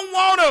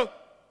to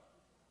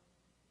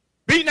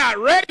be not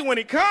ready when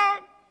he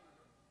comes.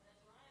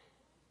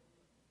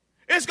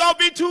 It's going to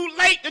be too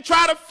late to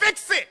try to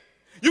fix it.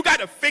 You got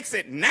to fix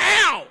it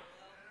now.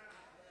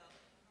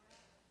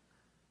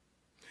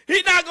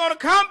 He's not going to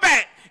come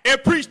back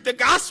and preach the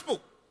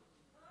gospel.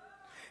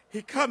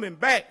 He's coming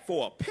back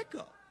for a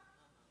pickup.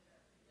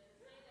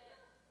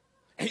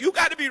 And you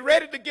got to be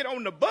ready to get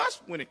on the bus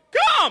when it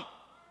comes.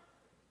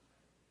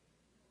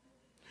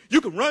 You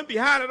can run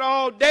behind it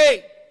all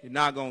day. You're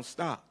not going to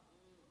stop.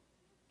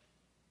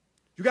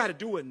 You got to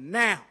do it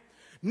now.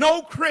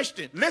 No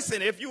Christian.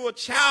 Listen, if you're a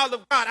child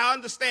of God, I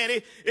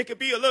understand it could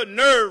be a little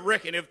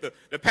nerve-wracking if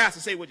the pastor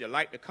say, would you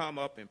like to come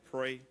up and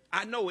pray?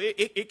 I know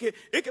it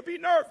could be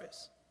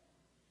nervous.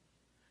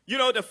 You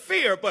know, the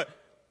fear, but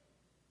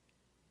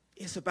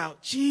it's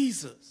about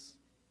Jesus.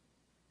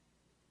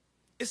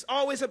 It's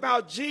always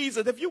about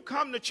Jesus. If you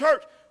come to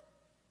church,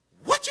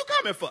 what you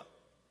coming for?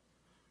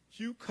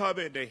 You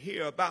coming to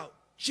hear about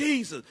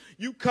Jesus.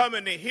 You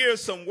coming to hear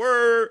some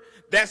word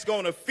that's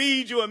going to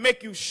feed you and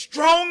make you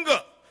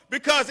stronger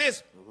because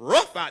it's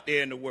rough out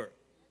there in the world.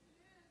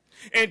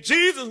 And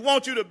Jesus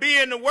wants you to be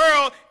in the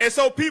world and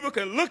so people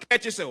can look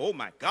at you and say, oh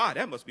my God,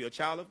 that must be a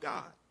child of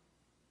God.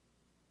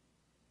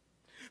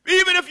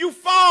 Even if you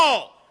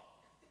fall,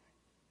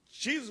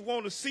 Jesus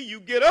wants to see you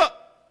get up.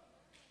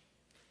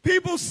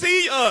 People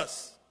see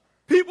us.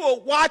 People are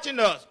watching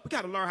us. We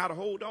got to learn how to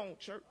hold on,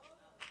 church.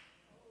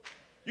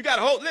 You got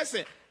to hold.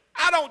 Listen,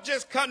 I don't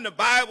just come to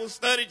Bible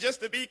study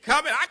just to be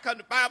coming. I come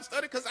to Bible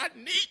study because I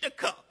need to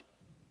come.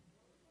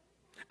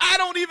 I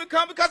don't even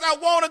come because I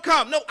want to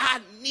come. No, I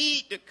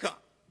need to come.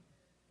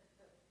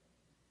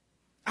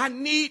 I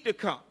need to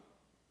come.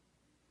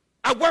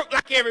 I work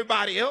like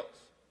everybody else.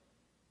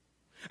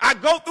 I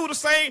go through the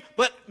same,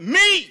 but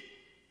me,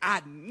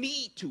 I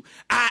need to.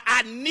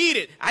 I need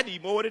it. I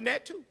need more than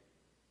that too.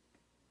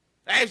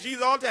 I ask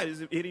Jesus all the time, is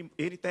there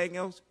anything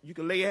else you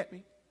can lay at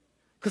me?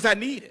 Because I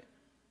need it.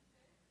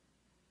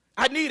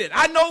 I need it.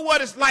 I know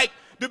what it's like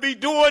to be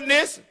doing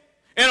this,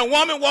 and a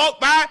woman walk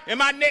by, and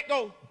my neck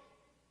goes,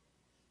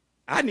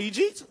 I need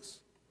Jesus.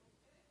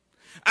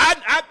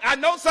 I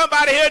know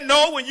somebody here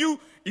know when you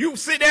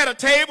sit at a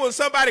table and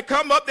somebody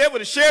come up there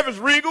with a Chevrolet's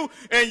Regal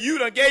and you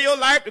done gave your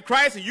life to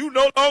Christ and you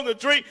no longer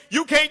drink.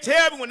 You can't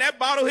tell me when that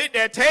bottle hit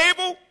that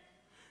table,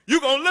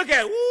 you're going to look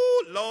at it,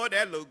 ooh, Lord,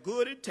 that look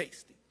good and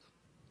tasty.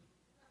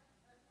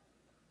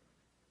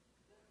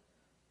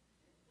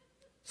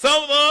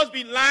 Some of us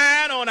be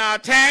lying on our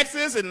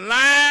taxes and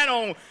lying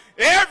on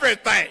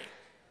everything.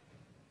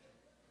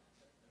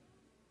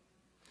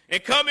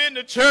 And come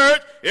into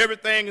church,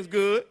 everything is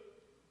good.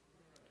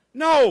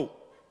 No,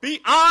 be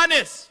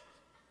honest.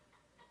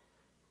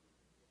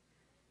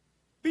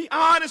 Be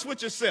honest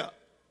with yourself.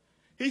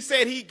 He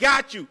said he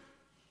got you.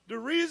 The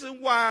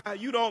reason why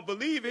you don't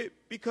believe it,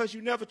 because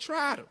you never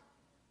tried him.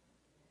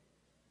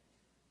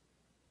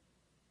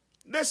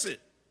 Listen,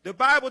 the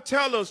Bible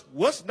tells us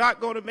what's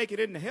not going to make it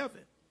into heaven.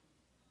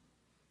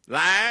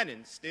 Lying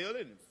and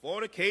stealing and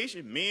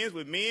fornication, men's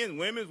with men,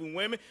 women's with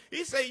women.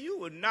 He said you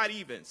would not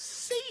even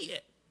see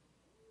it.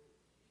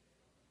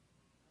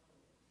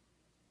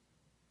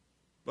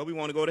 But we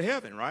want to go to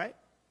heaven, right?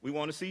 We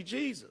want to see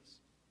Jesus.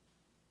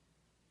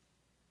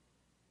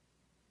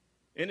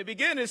 In the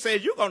beginning, it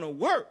says you're going to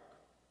work.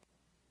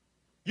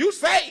 You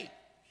saved.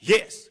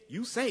 Yes,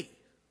 you saved.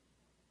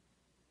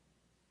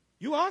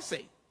 You are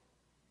saved.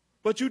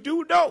 But you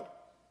do know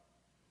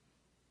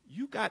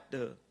you got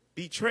to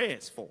be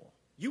transformed.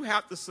 You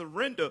have to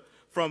surrender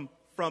from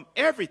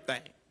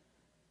everything.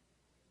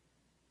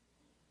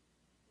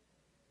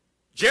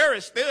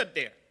 Jairus stood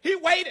there. He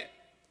waited.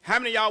 How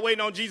many of y'all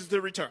waiting on Jesus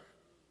to return?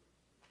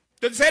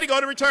 Does it say he's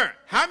going to return?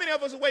 How many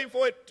of us are waiting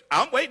for it?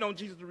 I'm waiting on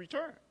Jesus to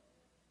return.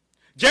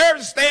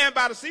 Jairus is standing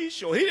by the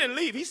seashore. He didn't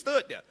leave. He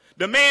stood there.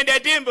 The man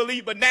that didn't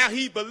believe, but now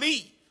he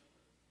believed.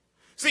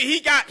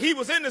 See, he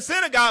was in the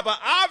synagogue, but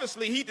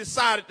obviously he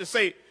decided to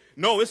say,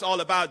 no, it's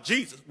all about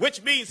Jesus,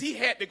 which means he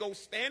had to go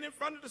stand in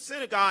front of the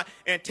synagogue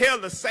and tell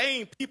the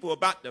same people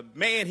about the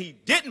man he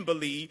didn't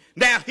believe.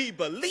 Now he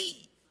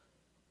believed.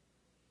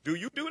 Do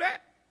you do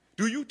that?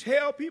 Do you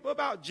tell people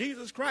about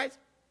Jesus Christ?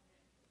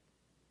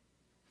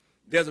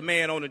 There's a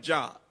man on the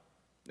job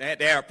at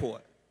the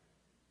airport.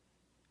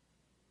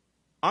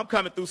 I'm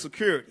coming through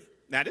security.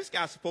 Now, this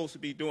guy's supposed to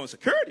be doing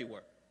security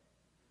work.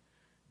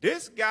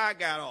 This guy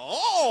got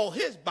all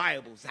his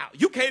Bibles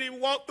out. You can't even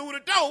walk through the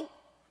door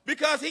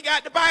because he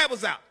got the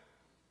Bibles out.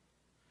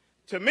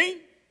 To me,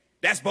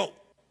 that's bold.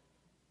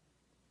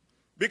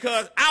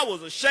 Because I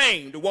was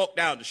ashamed to walk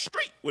down the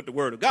street with the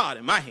Word of God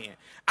in my hand.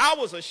 I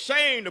was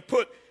ashamed to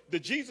put the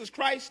Jesus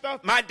Christ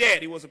stuff. My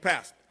daddy was a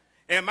pastor.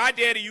 And my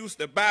daddy used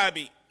to buy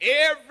me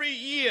every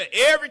year,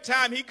 every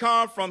time he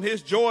comes from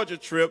his Georgia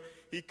trip,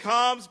 he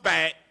comes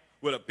back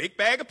with a big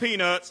bag of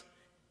peanuts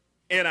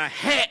and a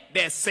hat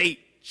that say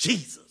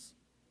Jesus.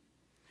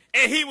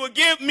 And he would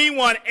give me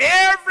one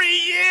every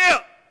year.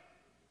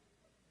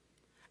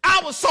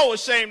 I was so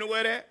ashamed to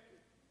wear that.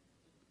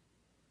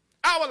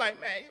 I was like,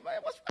 man, why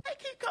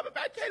keep coming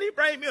back? Can't he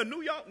bring me a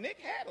New York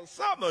Knicks hat or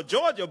something, a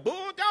Georgia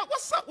Bulldog?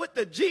 What's up with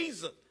the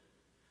Jesus?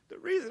 The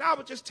reason I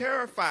was just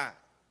terrified.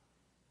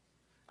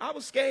 I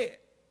was scared.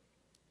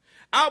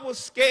 I was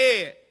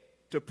scared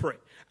to pray.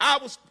 I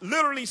was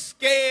literally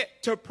scared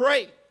to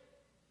pray.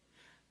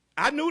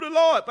 I knew the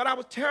Lord, but I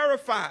was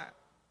terrified.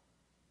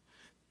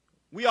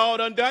 We all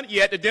done it.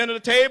 You at the dinner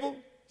table,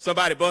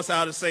 somebody busts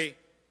out and say,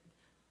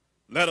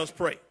 let us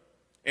pray.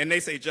 And they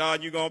say,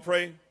 John, you going to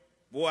pray?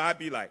 Boy, I'd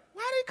be like,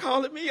 why they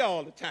calling me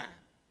all the time?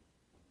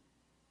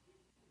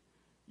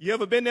 You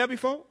ever been there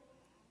before?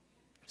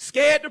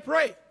 Scared to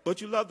pray,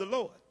 but you love the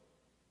Lord.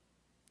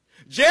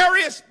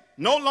 Jairus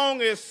no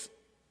longer is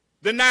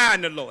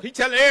denying the Lord. He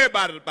telling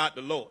everybody about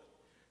the Lord.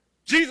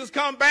 Jesus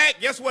come back,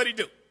 guess what he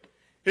do?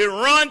 He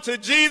run to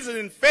Jesus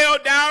and fell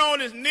down on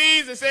his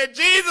knees and said,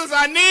 Jesus,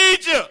 I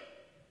need you.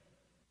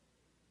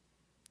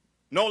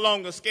 No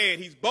longer scared.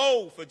 He's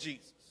bold for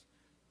Jesus.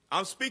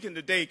 I'm speaking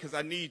today because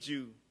I need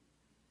you.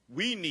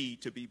 We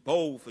need to be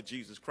bold for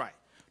Jesus Christ.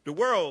 The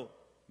world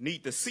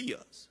need to see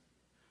us.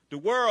 The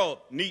world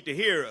need to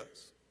hear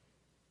us.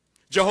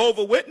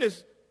 Jehovah's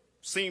Witnesses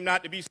seem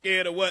not to be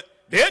scared of what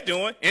they're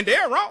doing, and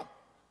they're wrong.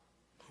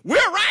 We're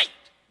right.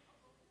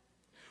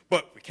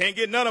 But we can't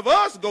get none of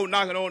us to go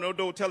knocking on no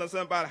door telling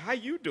somebody, how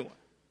you doing?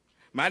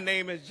 My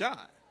name is John.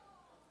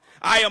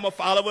 I am a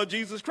follower of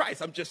Jesus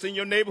Christ. I'm just in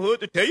your neighborhood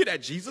to tell you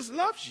that Jesus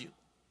loves you.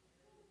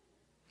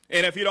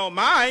 And if you don't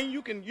mind,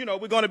 you can,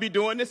 we're going to be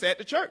doing this at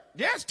the church.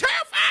 Yes,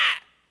 terrified.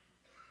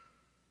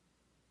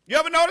 You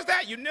ever notice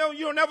that?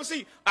 You'll never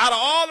see, out of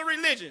all the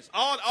religions,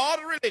 all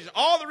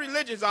the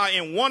religions are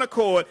in one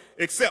accord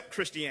except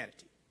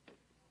Christianity.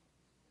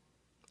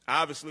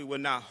 Obviously, we're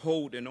not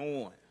holding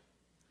on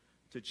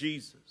to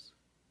Jesus.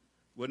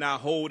 We're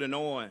not holding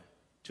on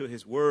to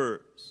his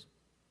words.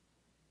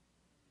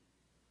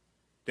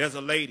 There's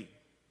a lady.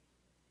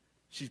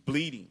 She's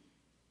bleeding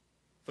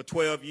for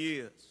 12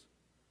 years.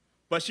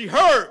 But she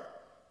heard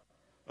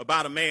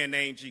about a man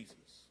named Jesus.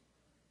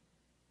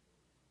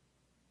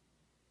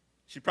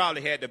 She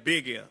probably had the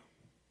big ear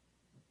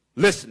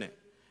listening.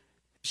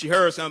 She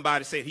heard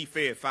somebody say he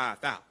fed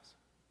 5,000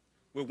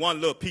 with one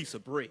little piece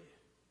of bread.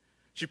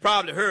 She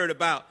probably heard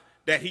about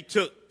that he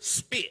took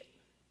spit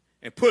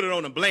and put it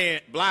on a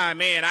blind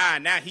man's eye,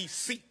 and now he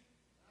see.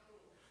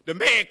 The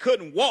man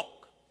couldn't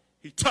walk.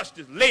 He touched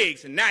his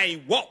legs, and now he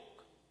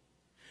walk.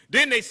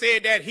 Then they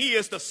said that he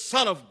is the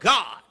Son of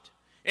God,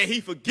 and he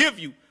forgive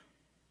you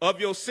of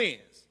your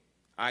sins.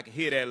 I can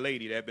hear that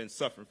lady that been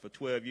suffering for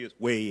 12 years.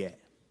 Where he at?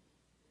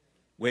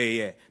 Where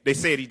he at? They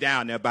said he's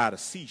down there by the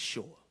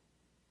seashore.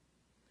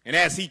 And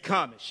as he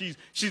coming, she's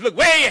look,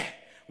 where he at?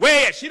 Where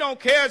he at? She don't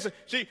care.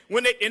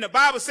 In the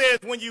Bible says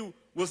when you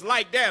was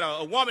like that,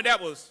 a woman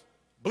that was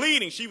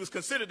bleeding, she was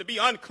considered to be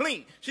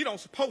unclean. She don't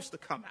supposed to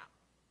come out.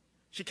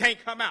 She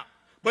can't come out.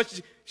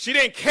 But she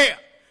didn't care.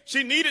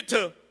 She needed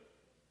to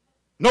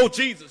know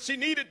Jesus. She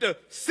needed to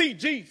see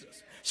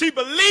Jesus. She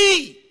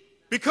believed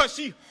because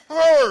she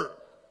heard.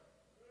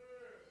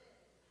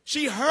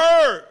 She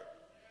heard.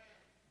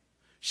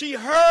 She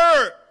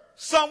heard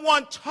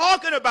someone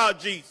talking about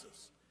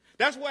Jesus.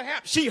 That's what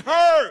happened. She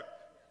heard.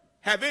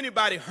 Have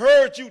anybody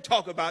heard you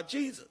talk about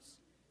Jesus?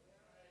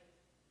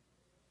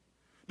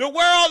 The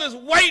world is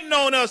waiting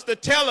on us to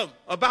tell them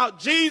about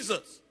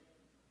Jesus.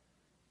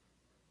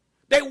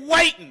 They're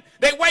waiting.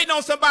 They're waiting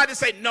on somebody to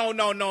say, no,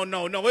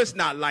 it's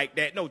not like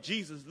that. No,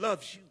 Jesus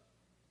loves you.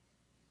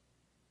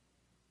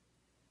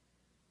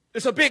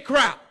 It's a big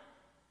crowd.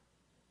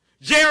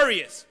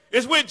 Jairus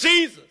is with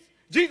Jesus.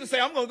 Jesus said,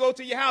 I'm going to go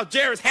to your house.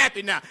 Jairus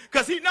happy now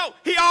because he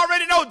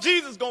already know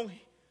Jesus going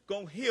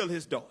to heal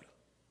his daughter.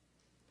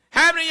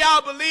 How many of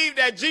y'all believe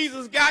that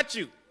Jesus got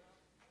you?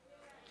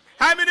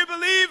 How many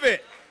believe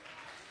it?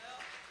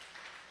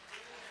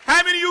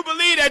 How many of you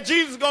believe that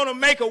Jesus is going to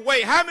make a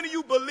way? How many of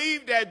you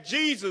believe that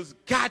Jesus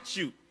got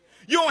you?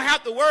 You don't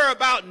have to worry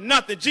about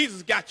nothing.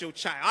 Jesus got your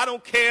child. I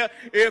don't care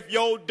if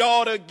your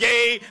daughter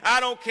gay.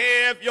 I don't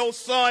care if your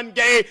son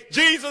gay.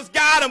 Jesus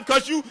got him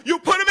because you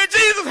put him in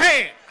Jesus'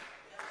 hand.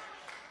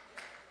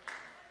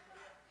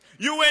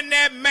 You in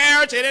that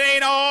marriage and it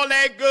ain't all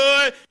that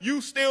good.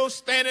 You still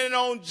standing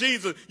on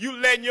Jesus. You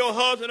letting your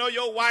husband or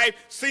your wife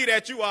see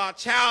that you are a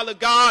child of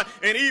God.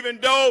 And even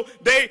though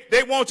they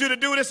want you to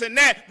do this and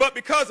that, but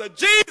because of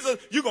Jesus,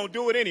 you're going to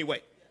do it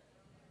anyway.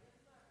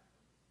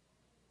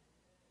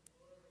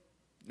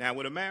 Now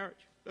with a marriage,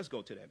 let's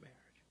go to that marriage.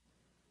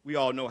 We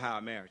all know how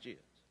a marriage is.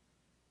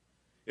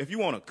 If you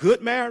want a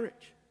good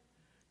marriage,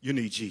 you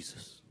need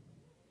Jesus.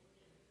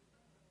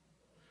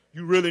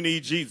 You really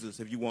need Jesus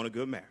if you want a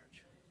good marriage.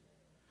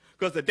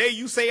 Because the day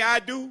you say I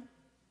do,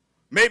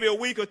 maybe a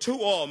week or two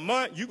or a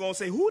month, you're going to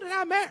say, who did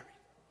I marry?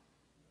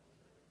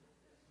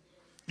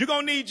 You're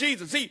going to need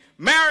Jesus. See,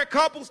 married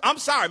couples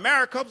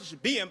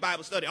should be in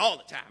Bible study all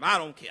the time. I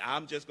don't care.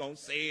 I'm just going to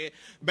say it.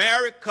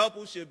 Married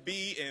couples should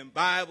be in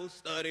Bible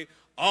study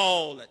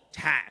all the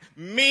time.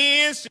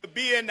 Men should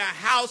be in the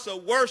house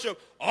of worship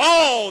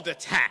all the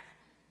time.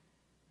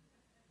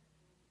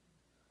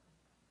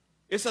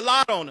 It's a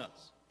lot on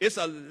us. It's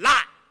a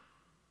lot.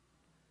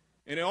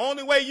 And the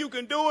only way you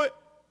can do it,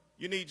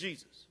 you need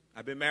Jesus.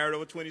 I've been married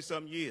over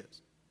 20-something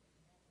years.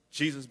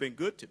 Jesus has been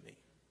good to me.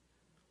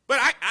 But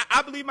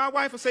I believe my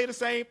wife will say the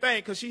same thing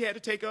because she had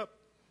to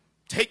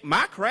take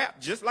my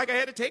crap just like I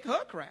had to take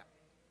her crap.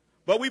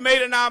 But we made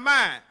it in our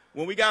mind.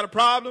 When we got a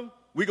problem,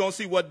 we're going to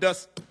see what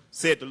thus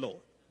said the Lord.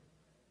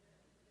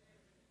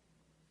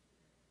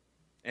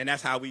 And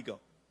that's how we go.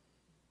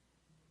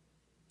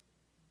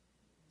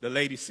 The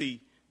ladies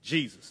see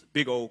Jesus,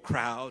 big old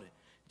crowd.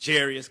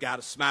 Jairus got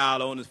a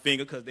smile on his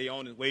finger because they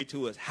on his way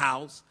to his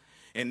house.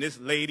 And this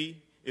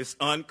lady is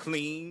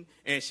unclean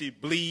and she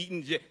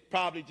bleeding,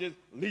 probably just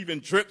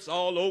leaving drips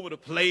all over the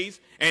place.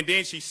 And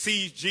then she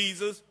sees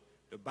Jesus.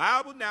 The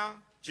Bible now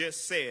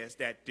just says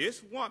that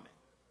this woman,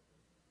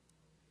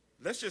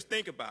 let's just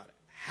think about it.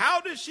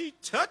 How did she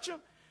touch him?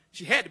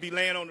 She had to be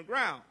laying on the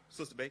ground,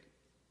 Sister Baker.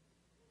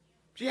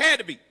 She had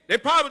to be. They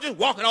probably were just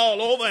walking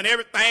all over and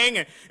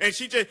everything.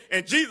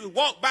 And Jesus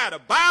walked by. The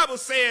Bible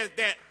says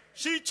that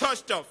she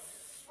touched a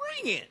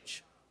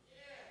fringe.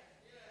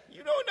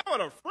 You don't know what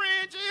a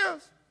fringe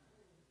is?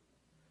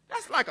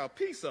 That's like a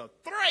piece of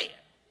thread.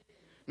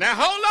 Now,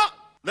 hold up.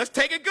 Let's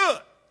take it good.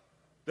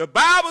 The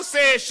Bible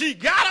says she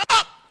got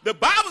up. The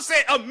Bible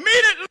said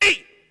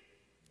immediately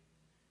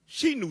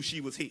she knew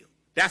she was healed.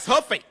 That's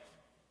her faith.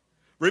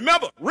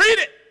 Remember, read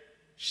it.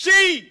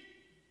 She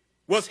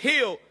was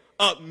healed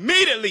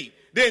immediately.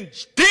 Then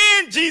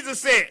Jesus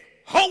said,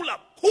 hold up.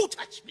 Who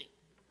touched me?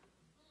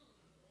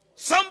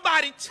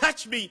 Somebody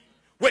touched me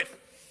with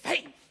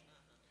faith,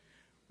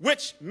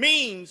 which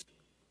means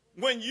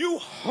when you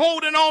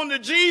holding on to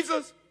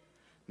Jesus,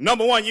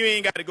 number one, you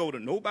ain't got to go to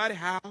nobody's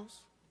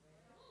house.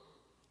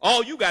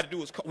 All you got to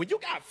do is, when you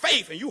got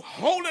faith and you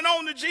holding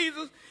on to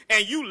Jesus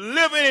and you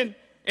living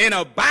and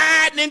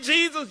abiding in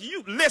Jesus,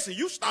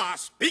 you start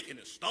speaking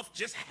and stuff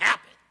just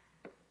happened.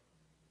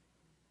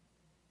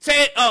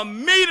 Said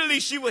immediately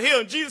she was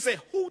healed. And Jesus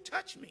said, who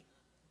touched me?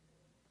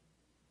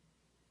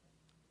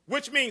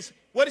 Which means,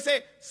 what he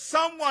said?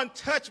 Someone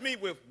touched me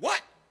with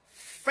what?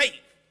 Faith.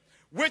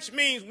 Which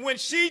means when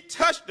she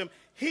touched him,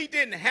 he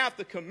didn't have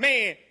to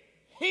command,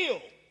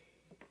 heal.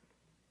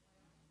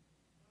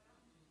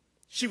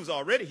 She was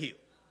already healed.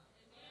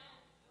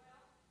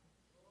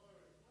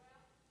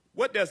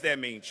 What does that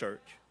mean,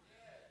 church?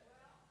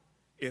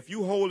 If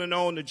you holding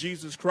on to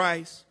Jesus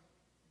Christ,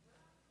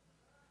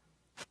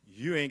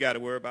 you ain't got to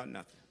worry about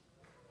nothing.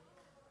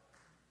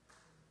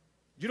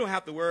 You don't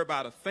have to worry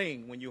about a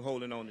thing when you're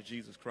holding on to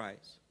Jesus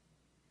Christ.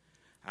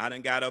 I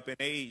done got up in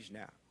age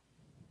now.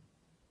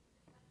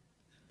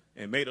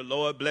 And may the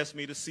Lord bless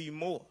me to see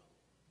more.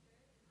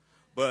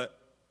 But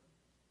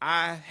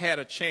I had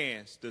a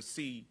chance to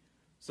see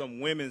some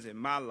women's in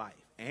my life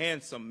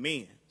and some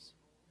men's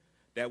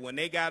that when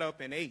they got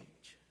up in age,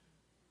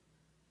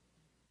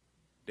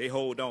 they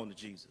hold on to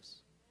Jesus.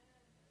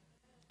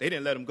 They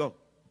didn't let him go.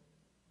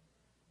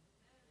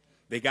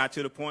 They got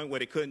to the point where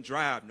they couldn't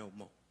drive no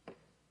more.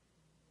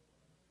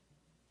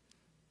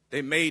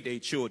 They made their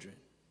children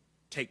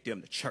take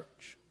them to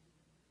church.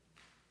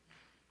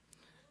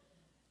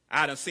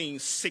 I done seen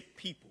sick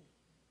people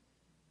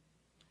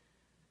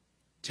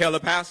tell a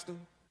pastor,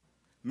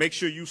 make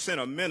sure you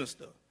send a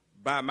minister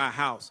by my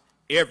house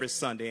every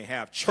Sunday and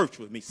have church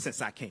with me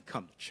since I can't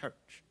come to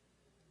church.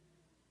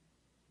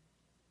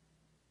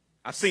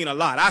 I've seen a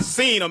lot. I've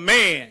seen a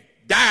man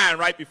dying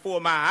right before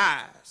my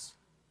eyes,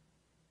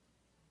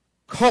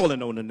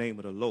 calling on the name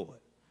of the Lord.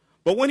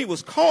 But when he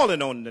was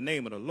calling on the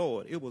name of the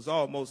Lord, it was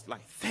almost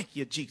like, thank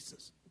you,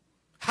 Jesus.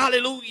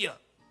 Hallelujah.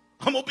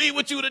 I'm going to be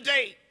with you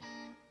today.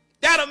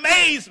 That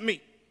amazed me.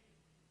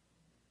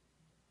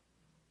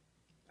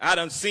 I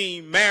done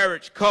seen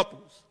marriage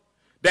couples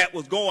that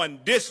was going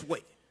this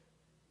way.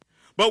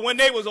 But when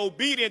they was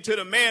obedient to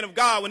the man of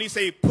God, when he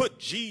said, put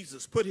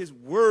Jesus, put his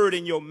word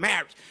in your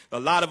marriage, a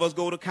lot of us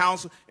go to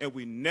counsel and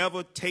we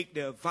never take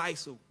the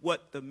advice of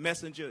what the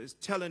messenger is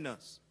telling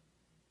us.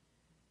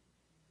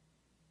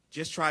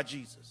 Just try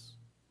Jesus.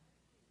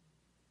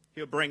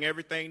 He'll bring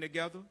everything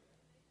together.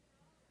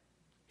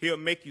 He'll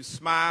make you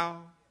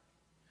smile.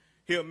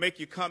 He'll make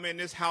you come in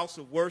this house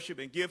of worship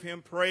and give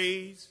him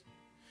praise.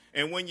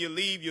 And when you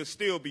leave, you'll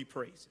still be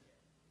praising.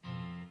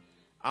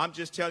 I'm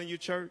just telling you,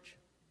 church,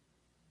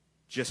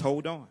 just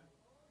hold on.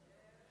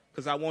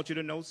 Because I want you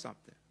to know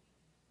something.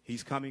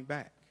 He's coming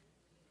back.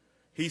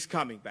 He's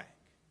coming back.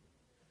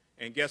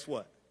 And guess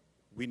what?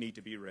 We need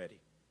to be ready.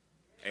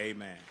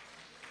 Amen.